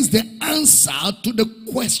explains the answer to the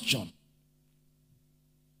question.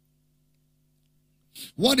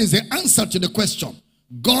 What is the answer to the question?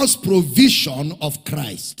 God's provision of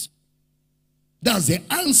Christ. That's the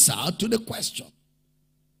answer to the question.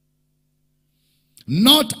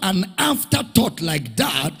 Not an afterthought like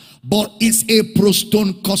that, but it's a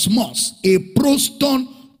proston cosmos. A proston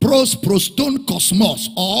cosmos,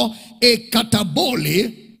 or a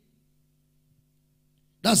katabole.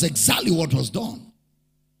 That's exactly what was done.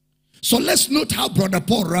 So let's note how Brother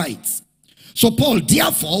Paul writes. So Paul,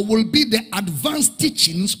 therefore, will be the advanced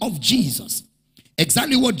teachings of Jesus.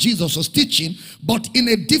 Exactly what Jesus was teaching, but in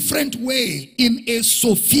a different way, in a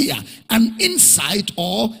Sophia, an insight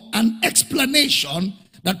or an explanation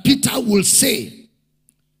that Peter will say.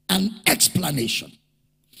 An explanation.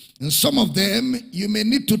 And some of them, you may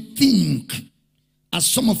need to think, as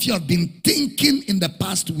some of you have been thinking in the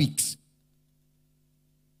past weeks.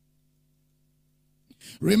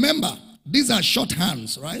 Remember, these are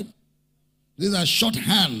shorthands, right? These are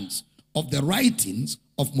shorthands of the writings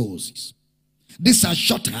of Moses. These are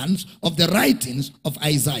shorthands of the writings of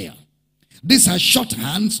Isaiah. These are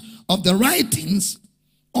shorthands of the writings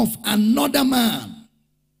of another man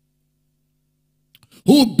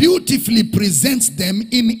who beautifully presents them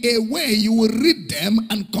in a way you will read them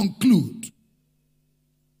and conclude.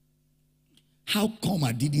 How come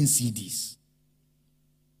I didn't see this?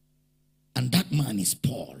 And that man is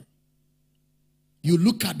Paul. You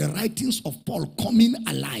look at the writings of Paul coming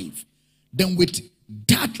alive. Then with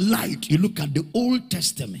that light, you look at the Old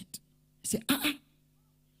Testament. You say,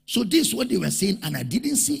 so this is what they were saying and I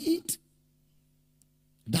didn't see it?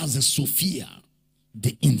 That's the Sophia,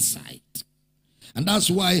 the insight. And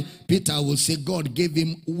that's why Peter will say God gave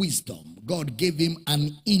him wisdom. God gave him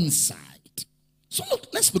an insight. So look,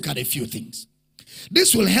 let's look at a few things.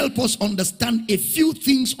 This will help us understand a few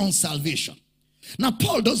things on salvation. Now,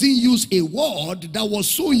 Paul doesn't use a word that was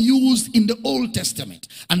so used in the Old Testament.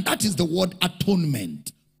 And that is the word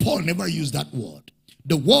atonement. Paul never used that word.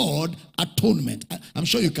 The word atonement. I'm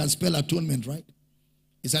sure you can spell atonement, right?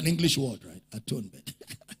 It's an English word, right? Atonement.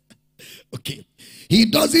 Okay. He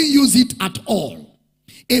doesn't use it at all.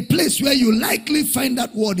 A place where you likely find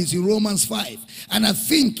that word is in Romans 5. And I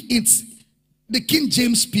think it's the King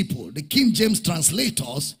James people, the King James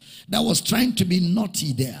translators, that was trying to be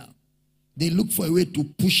naughty there. They look for a way to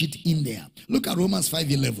push it in there. Look at Romans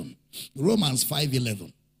 5:11. Romans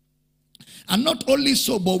 5:11. And not only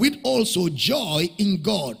so, but with also joy in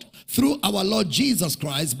God through our Lord Jesus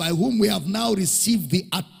Christ, by whom we have now received the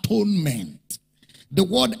atonement. The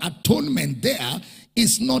word atonement there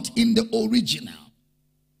is not in the original.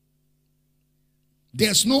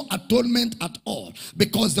 There's no atonement at all,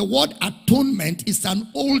 because the word atonement is an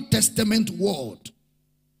Old Testament word.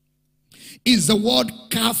 It's the word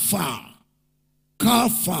kafar.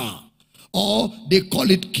 Kafar, or they call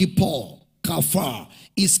it kippur. Kafar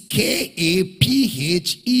is K-A-P-H-E-A-R.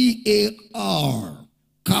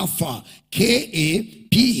 Kafar, K-A-P-H-E-A-R.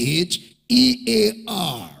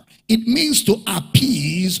 It means to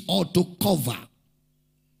appease or to cover.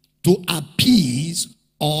 To appease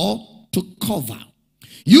or to cover.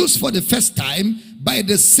 Used for the first time by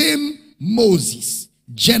the same Moses.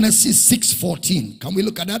 Genesis 6:14. Can we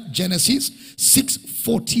look at that? Genesis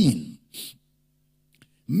 6:14.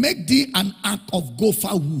 Make thee an ark of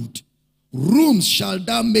gopher wood. Rooms shall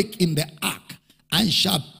thou make in the ark, and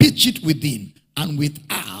shall pitch it within, and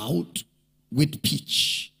without with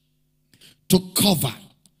pitch. To cover.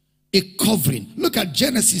 A covering. Look at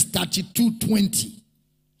Genesis 32:20.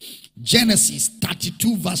 Genesis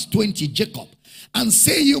 32 verse 20. Jacob. And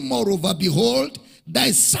say you moreover, behold,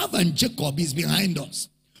 thy servant Jacob is behind us.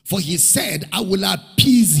 For he said, I will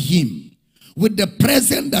appease him with the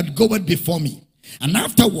present that goeth before me. And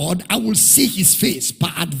afterward, I will see his face.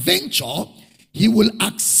 Peradventure, he will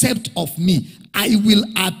accept of me. I will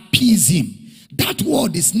appease him. That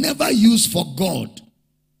word is never used for God.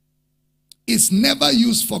 It's never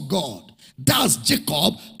used for God. That's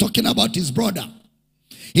Jacob talking about his brother.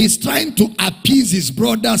 He's trying to appease his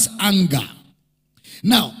brother's anger.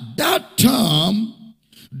 Now, that term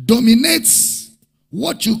dominates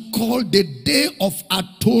what you call the Day of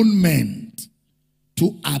Atonement,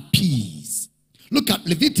 to appease. Look at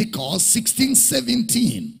Leviticus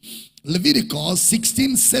 16:17. Leviticus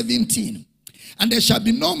 16:17. And there shall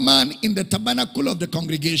be no man in the tabernacle of the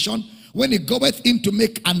congregation when he goeth in to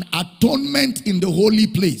make an atonement in the holy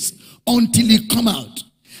place, until he come out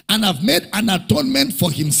and have made an atonement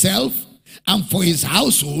for himself and for his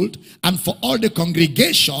household and for all the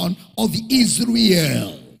congregation of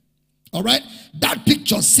Israel. All right, that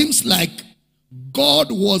picture seems like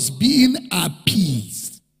God was being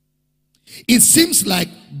appeased. It seems like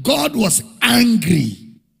God was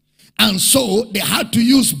angry, and so they had to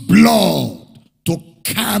use blood to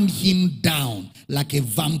calm him down like a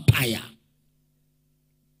vampire.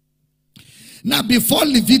 Now, before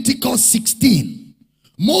Leviticus 16,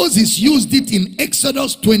 Moses used it in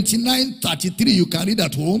Exodus 29:33. You can read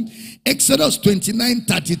at home. Exodus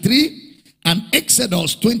 29:33 and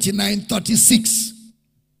Exodus 29:36.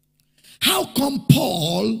 How come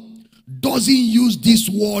Paul doesn't use this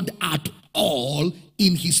word at all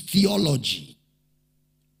in his theology?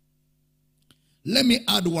 Let me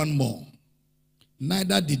add one more.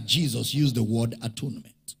 Neither did Jesus use the word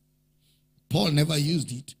atonement. Paul never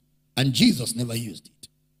used it, and Jesus never used it.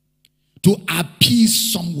 To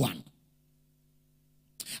appease someone.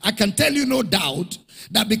 I can tell you no doubt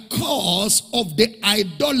that because of the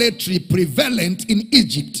idolatry prevalent in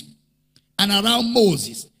Egypt and around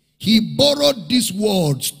Moses, he borrowed these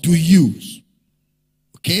words to use.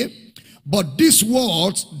 Okay? But these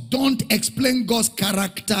words don't explain God's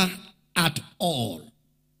character at all.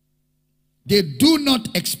 They do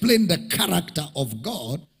not explain the character of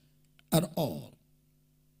God at all.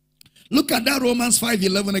 Look at that Romans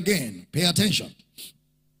 5:11 again. Pay attention.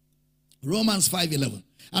 Romans 5:11.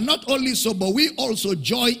 And not only so, but we also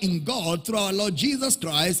joy in God through our Lord Jesus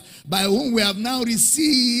Christ, by whom we have now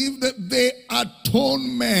received the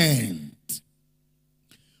atonement.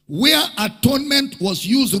 Where atonement was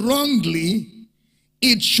used wrongly,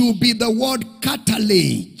 it should be the word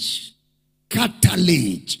catalage.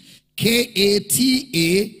 Catalage.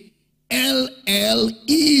 K-A-T-A-L-L-E-G-E,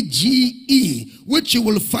 which you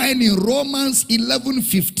will find in Romans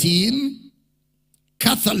 11:15.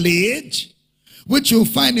 Catalage, which you'll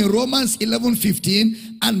find in Romans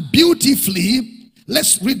 11:15. And beautifully,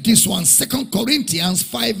 let's read this one, 2 Corinthians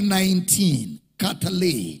 5:19.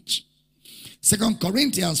 Catalage. 2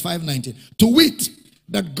 Corinthians 5:19. To wit,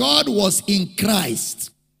 that God was in Christ,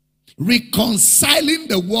 reconciling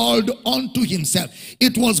the world unto himself.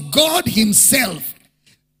 It was God himself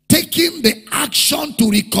taking the action to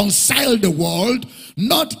reconcile the world,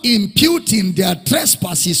 not imputing their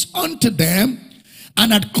trespasses unto them,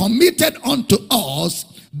 and had committed unto us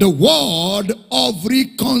the word of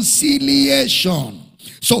reconciliation.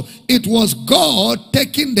 So it was God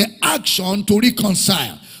taking the action to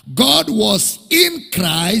reconcile. God was in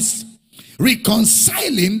Christ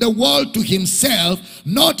reconciling the world to himself,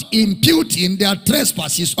 not imputing their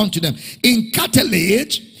trespasses unto them. In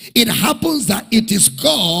cartilage, it happens that it is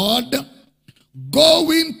God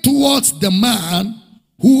going towards the man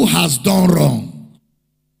who has done wrong.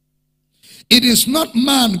 It is not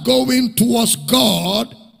man going towards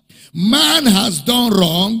God. Man has done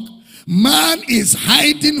wrong. Man is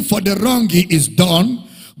hiding for the wrong he is done.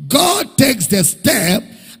 God takes the step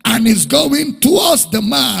and is going towards the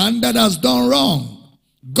man that has done wrong.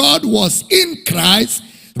 God was in Christ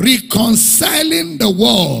reconciling the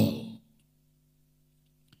world.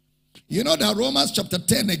 You know that Romans chapter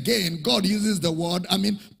 10 again, God uses the word,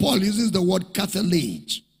 Paul uses the word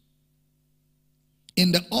cartilage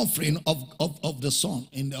in the offering of the Son,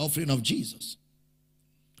 in the offering of Jesus.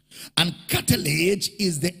 And cartilage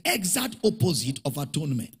is the exact opposite of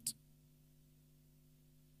atonement.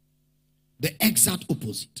 The exact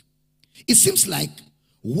opposite. It seems like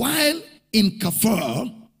while in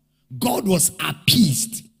Kafar, God was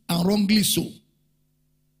appeased, and wrongly so.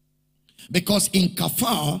 Because in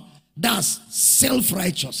Kafar, that's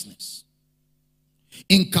self-righteousness.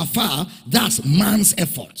 In Kafar, that's man's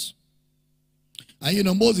efforts. And you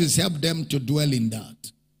know, Moses helped them to dwell in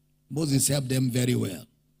that. Moses helped them very well.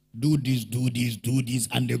 Do this, do this, do this,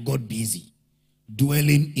 and they got busy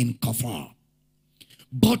dwelling in Kafar.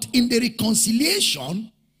 But in the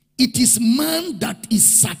reconciliation, it is man that is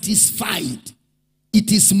satisfied.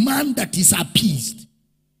 It is man that is appeased.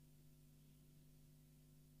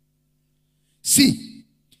 See,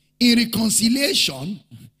 in reconciliation,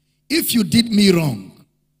 if you did me wrong,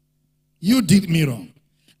 you did me wrong,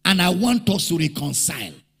 and I want us to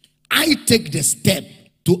reconcile, I take the step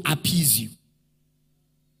to appease you.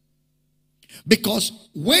 Because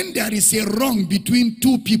when there is a wrong between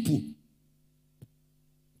two people,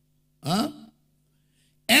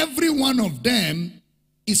 every one of them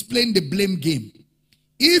is playing the blame game.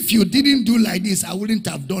 If you didn't do like this, I wouldn't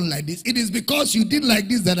have done like this. It is because you did like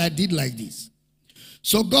this that I did like this.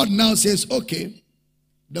 So God now says, okay,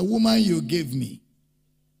 the woman you gave me,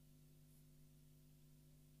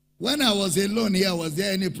 when I was alone here, was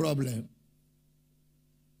there any problem?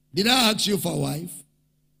 Did I ask you for a wife?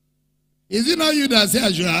 Is it not you that said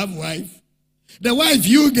I should have a wife? The wife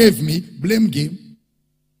you gave me, blame game.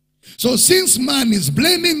 So since man is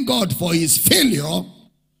blaming God for his failure,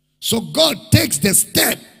 so God takes the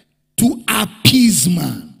step to appease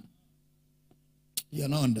man. You're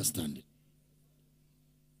not understanding.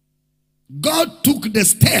 God took the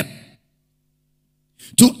step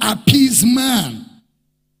to appease man,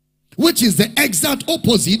 which is the exact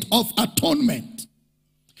opposite of atonement.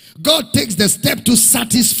 God takes the step to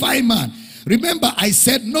satisfy man. Remember, I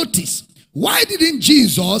said, notice, why didn't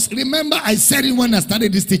Jesus, remember I said it when I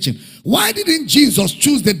started this teaching, why didn't Jesus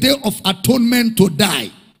choose the day of atonement to die?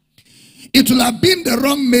 It will have been the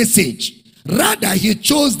wrong message. Rather, he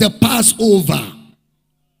chose the Passover.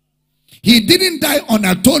 He didn't die on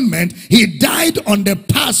atonement. He died on the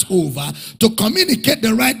Passover to communicate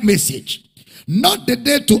the right message. Not the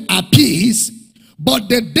day to appease, but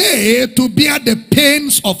the day to bear the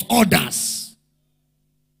pains of others.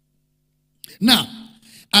 Now,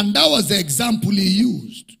 and that was the example he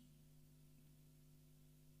used.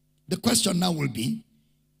 The question now will be,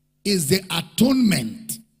 is the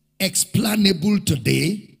atonement explainable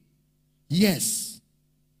today? Yes.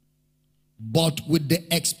 But with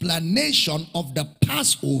the explanation of the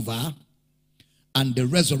Passover and the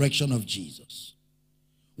resurrection of Jesus.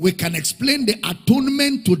 We can explain the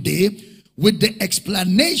atonement today with the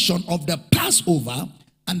explanation of the Passover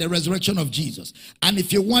and the resurrection of Jesus. And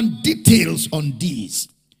if you want details on these,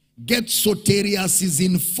 get Soteria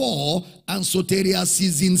season 4 and Soteria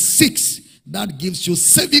season 6. That gives you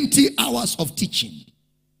 70 hours of teaching.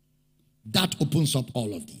 That opens up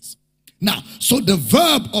all of these. Now, so the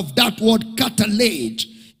verb of that word catalage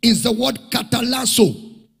is the word katalasso.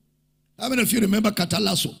 How many of you remember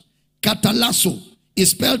katalasso? Katalasso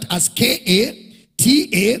is spelled as K-A-T-A-L-L-A-S-O.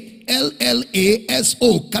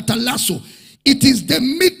 Katalasso. It is the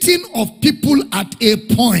meeting of people at a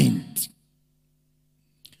point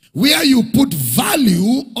where you put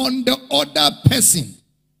value on the other person.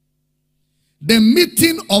 The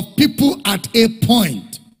meeting of people at a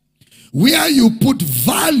point where you put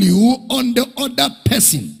value on the other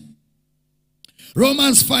person.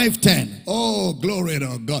 Romans 5:10. Oh, glory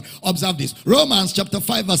to God. Observe this. Romans chapter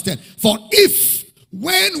 5 verse 10. For if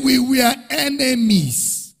when we were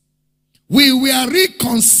enemies, we were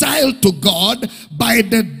reconciled to God by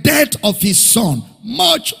the death of his son.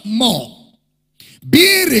 Much more,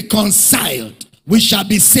 being reconciled, we shall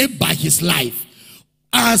be saved by his life.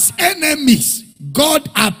 As enemies, God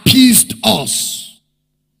appeased us.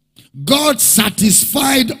 God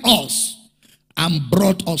satisfied us and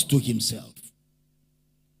brought us to himself.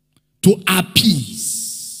 To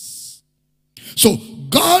appease. So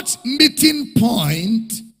God's meeting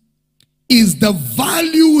point is the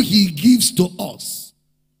value he gives to us.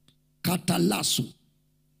 Katalasso.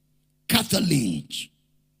 Cartilage.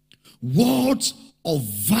 Words of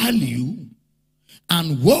value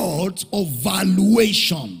and words of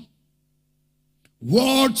valuation.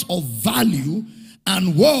 Words of value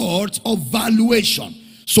and words of valuation.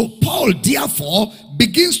 So Paul therefore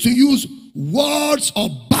begins to use words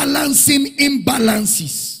of balancing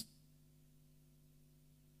imbalances.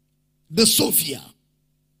 The Sophia.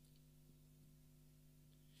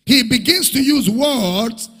 He begins to use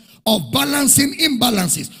words of balancing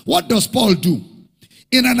imbalances. What does Paul do?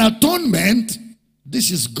 In an atonement,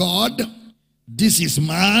 this is God, this is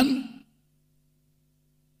man.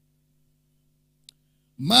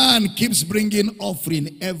 Man keeps bringing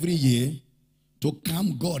offering every year to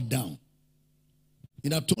calm God down.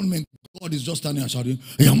 In atonement, God is just standing and shouting,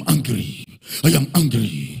 I am angry. I am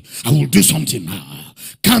angry. I will do something now.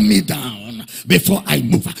 Calm me down before I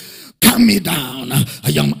move. Calm me down.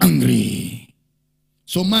 I am angry.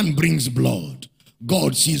 So man brings blood.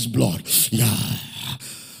 God sees blood. Yeah.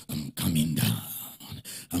 I'm coming down.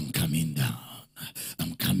 I'm coming down.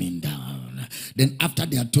 I'm coming down. Then after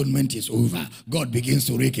the atonement is over, God begins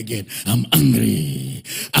to rake again. I'm angry.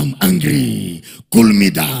 I'm angry. Cool me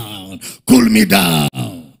down. Cool me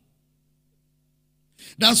down.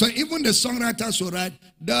 That's why even the songwriters will write,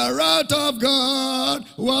 the wrath of God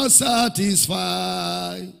was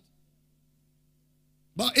satisfied.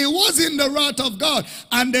 But it wasn't the wrath of God.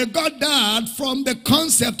 And they got that from the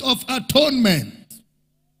concept of atonement.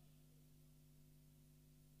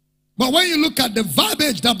 But when you look at the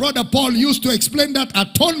verbiage that Brother Paul used to explain that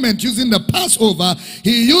atonement using the Passover,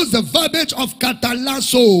 he used the verbiage of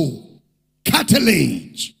katalasso,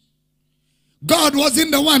 cartilage. God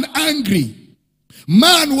wasn't the one angry.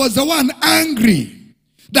 Man was the one angry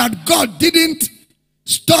that God didn't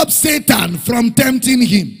stop Satan from tempting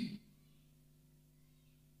him.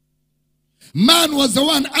 Man was the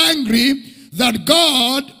one angry that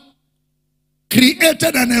God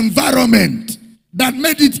created an environment that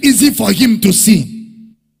made it easy for him to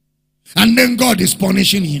sin. And then God is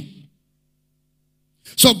punishing him.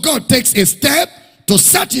 So God takes a step to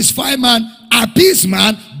satisfy man, appease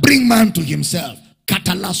man, bring man to himself.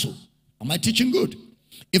 Katalasso. Am I teaching good?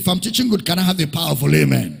 If I'm teaching good, can I have a powerful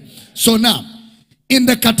amen? So now, in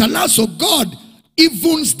the katalasso, God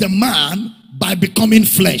evens the man by becoming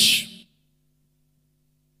flesh.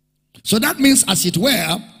 So that means, as it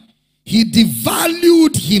were, he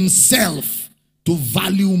devalued himself to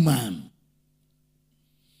value man.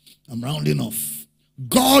 I'm rounding off.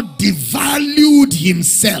 God devalued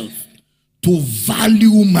himself to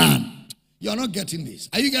value man. You're not getting this.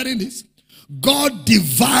 Are you getting this? God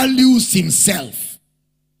devalues himself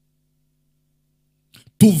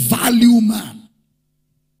to value man.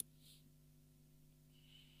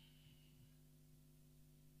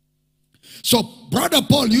 So Brother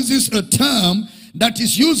Paul uses a term that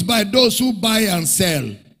is used by those who buy and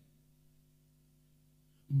sell.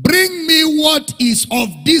 Bring me what is of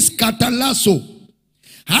this katalasso.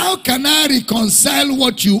 How can I reconcile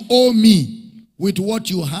what you owe me with what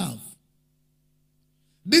you have?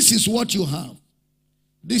 This is what you have.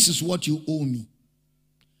 This is what you owe me.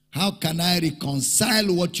 How can I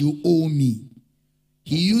reconcile what you owe me?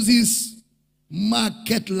 He uses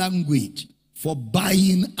market language for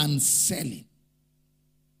buying and selling.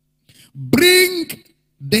 Bring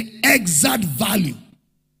the exact value.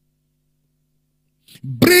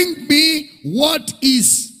 Bring me what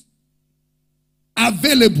is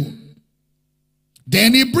available.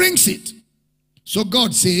 Then he brings it. So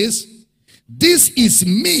God says, this is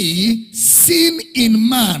me, sin in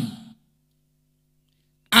man.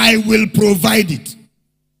 I will provide it.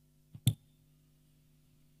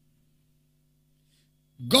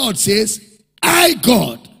 God says,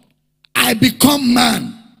 God, I become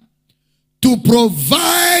man to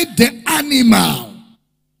provide the animal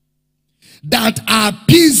that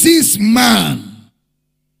appeases man.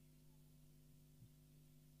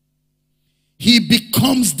 He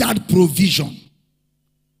becomes that provision.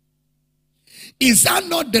 Is that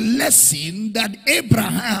not the lesson that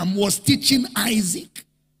Abraham was teaching Isaac?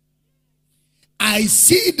 I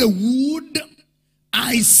see the wood,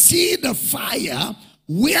 I see the fire.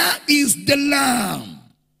 Where is the lamb?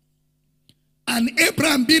 And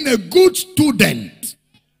Abraham, being a good student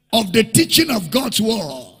of the teaching of God's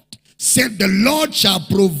word, said the Lord shall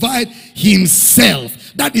provide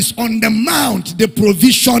himself. That is, on the mount, the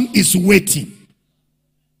provision is waiting.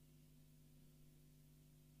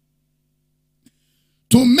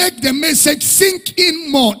 To make the message sink in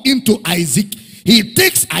more into Isaac, he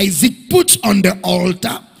takes Isaac, puts on the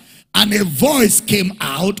altar, and a voice came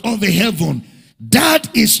out of heaven.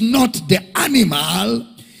 That is not the animal.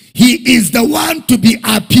 He is the one to be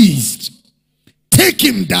appeased. Take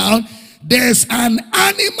him down. There's an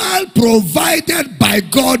animal provided by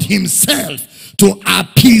God himself to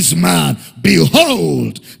appease man.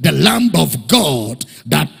 Behold, the Lamb of God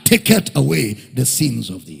that taketh away the sins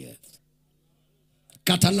of the earth.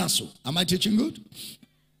 Catalasso. Am I teaching good?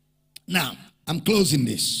 Now, I'm closing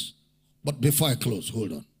this. But before I close,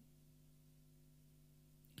 hold on.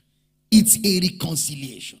 It's a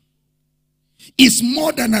reconciliation. It's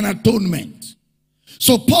more than an atonement.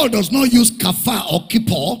 So Paul does not use kafar or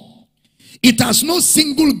kippur. It has no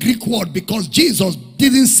single Greek word because Jesus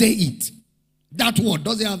didn't say it. That word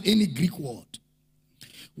doesn't have any Greek word.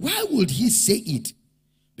 Why would he say it?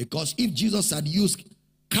 Because if Jesus had used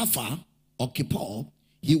kafar or kippur,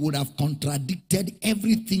 he would have contradicted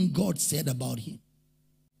everything God said about him.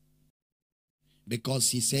 Because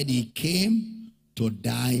he said he came to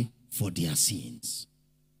die for their sins.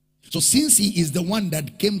 So since he is the one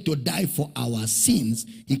that came to die for our sins,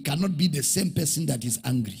 he cannot be the same person that is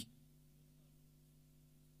angry.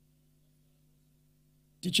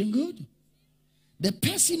 Teaching good? The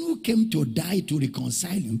person who came to die to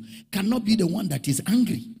reconcile you cannot be the one that is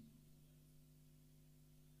angry.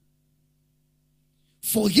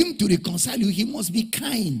 For him to reconcile you, he must be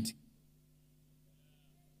kind.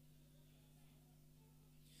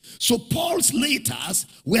 So Paul's letters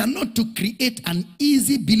were not to create an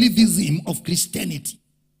easy believism of Christianity.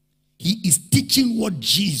 He is teaching what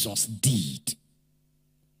Jesus did.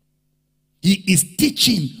 He is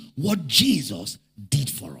teaching what Jesus did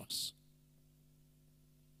for us.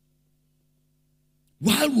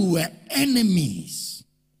 While we were enemies,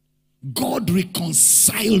 God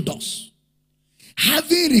reconciled us.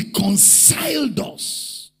 Having reconciled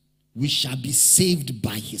us, we shall be saved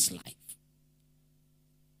by his life.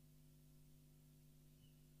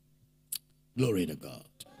 Glory to God.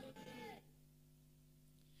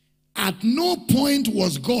 At no point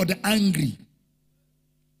was God angry.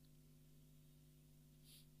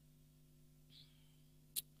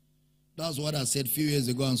 That's what I said a few years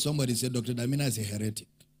ago, and somebody said Dr. Damina is a heretic.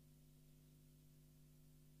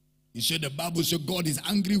 He said the Bible said God is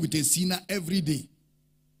angry with a sinner every day.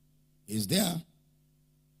 It's there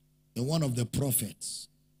in one of the prophets.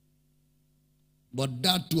 But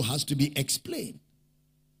that too has to be explained.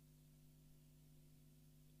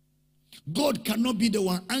 God cannot be the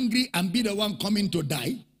one angry and be the one coming to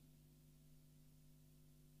die.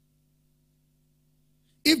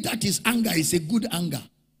 If that is anger, it's a good anger.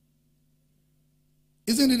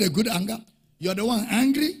 Isn't it a good anger? You're the one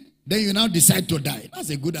angry, then you now decide to die.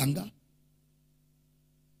 That's a good anger.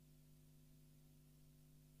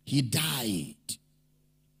 He died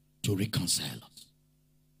to reconcile us.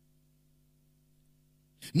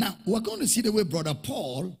 Now, we're going to see the way Brother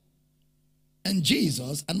Paul and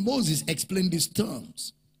Jesus and Moses explain these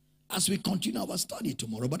terms as we continue our study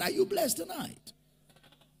tomorrow. But are you blessed tonight?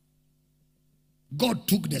 God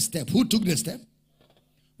took the step. Who took the step?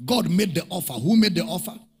 God made the offer. Who made the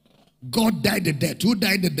offer? God died the death. Who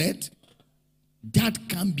died the death? That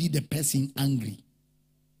can be the person angry.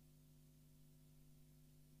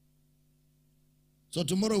 So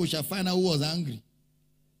tomorrow we shall find out who was angry.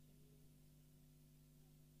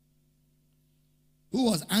 Who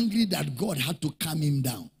was angry that God had to calm him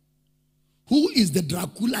down? Who is the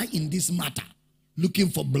Dracula in this matter? Looking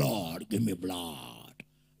for blood. Give me blood.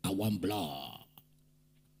 I want blood.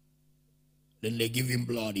 Then they give him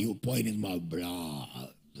blood. He will pour in his mouth.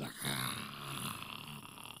 Blood.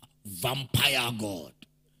 Vampire God.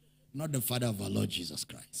 Not the Father of our Lord Jesus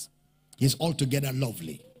Christ. He's altogether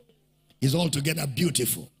lovely. He's altogether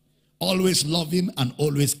beautiful. Always loving and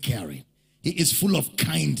always caring. He is full of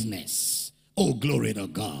kindness. Oh, glory to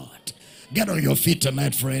God. Get on your feet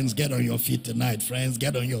tonight, friends. Get on your feet tonight, friends.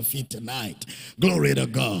 Get on your feet tonight. Glory to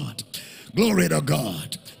God. Glory to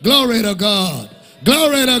God. Glory to God.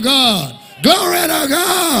 Glory to God. Glory to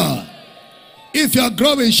God. If you're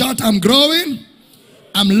growing, shout, I'm growing.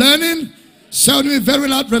 I'm learning. Sound me very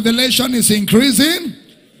loud. Revelation is increasing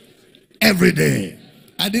every day.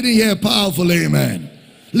 I didn't hear a powerful amen.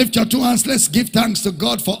 Lift your two hands. Let's give thanks to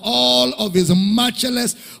God for all of his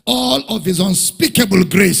matchless, all of his unspeakable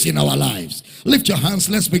grace in our lives. Lift your hands.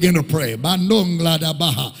 Let's begin to pray.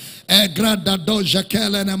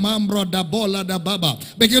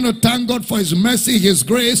 Begin to thank God for his mercy, his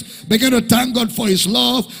grace. Begin to thank God for his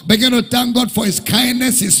love. Begin to thank God for his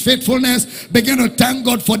kindness, his faithfulness. Begin to thank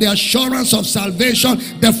God for the assurance of salvation,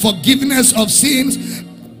 the forgiveness of sins.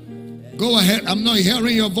 Go ahead. I'm not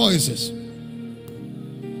hearing your voices.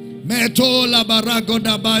 Metola barago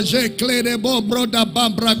da baje klede bobro da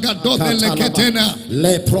babraga dobe leketena.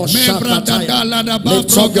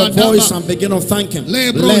 Lift up your voice and begin to thank him.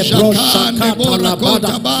 Lebro shakata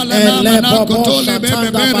labada elebo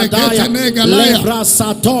boshatanda badaya lebra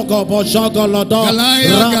satogo bojogo lodo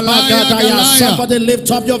rabagadaya. Somebody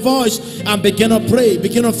lift up your voice and begin to pray.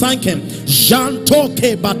 Begin to thank him.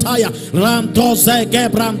 Jantoke bataya randoze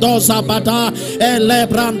gebrandoza bada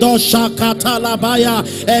elebrando shakata labaya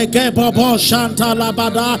Bobo Shanta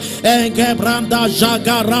Labada Engebranda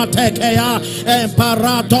Jagarate Kea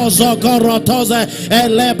Emparato Zogorotoze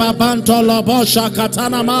Elebabanto Lobosha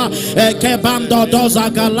Katanama Ekebando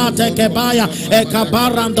Doza Galate Kebaya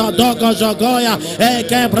Ekabaranda Dogo Jogoya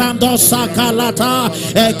Ekebrando Sakalata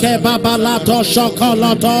Ekebabalato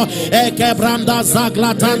Shokoloto Ekebranda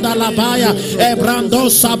Zaglatanda Labaya Ebrando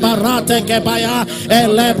Sabarate Kebaya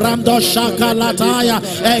Elebrando Shakalataya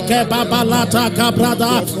Ekebabalata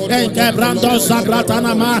Kabrada Enkebrando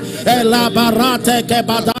Zagratanama Elabarate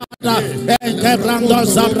Kebadada Enkebrando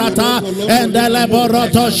Zabrata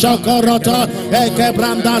Endeleboroto Shokoroto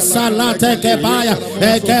Enkebranda Salate Kebaya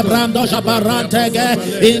Enkebrando Jabarate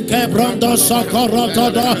Inkebrando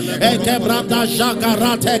Sokoroto Enkebranda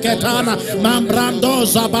Jagarate Ketana Mambrando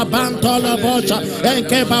Zababanto Lobosha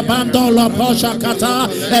Enkebabando Lobosha Kata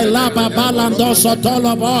Elababalando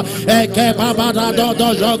Sotolobo Enkebabada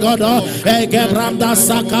Dodo Jogodo Enkebranda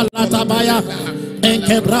Sakalatabaya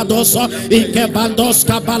Enkebradoso Inkebandos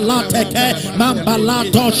Kabalateke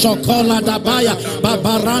Mambalato Shokola Dabaya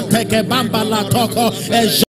Babarante Ke Bambalatoko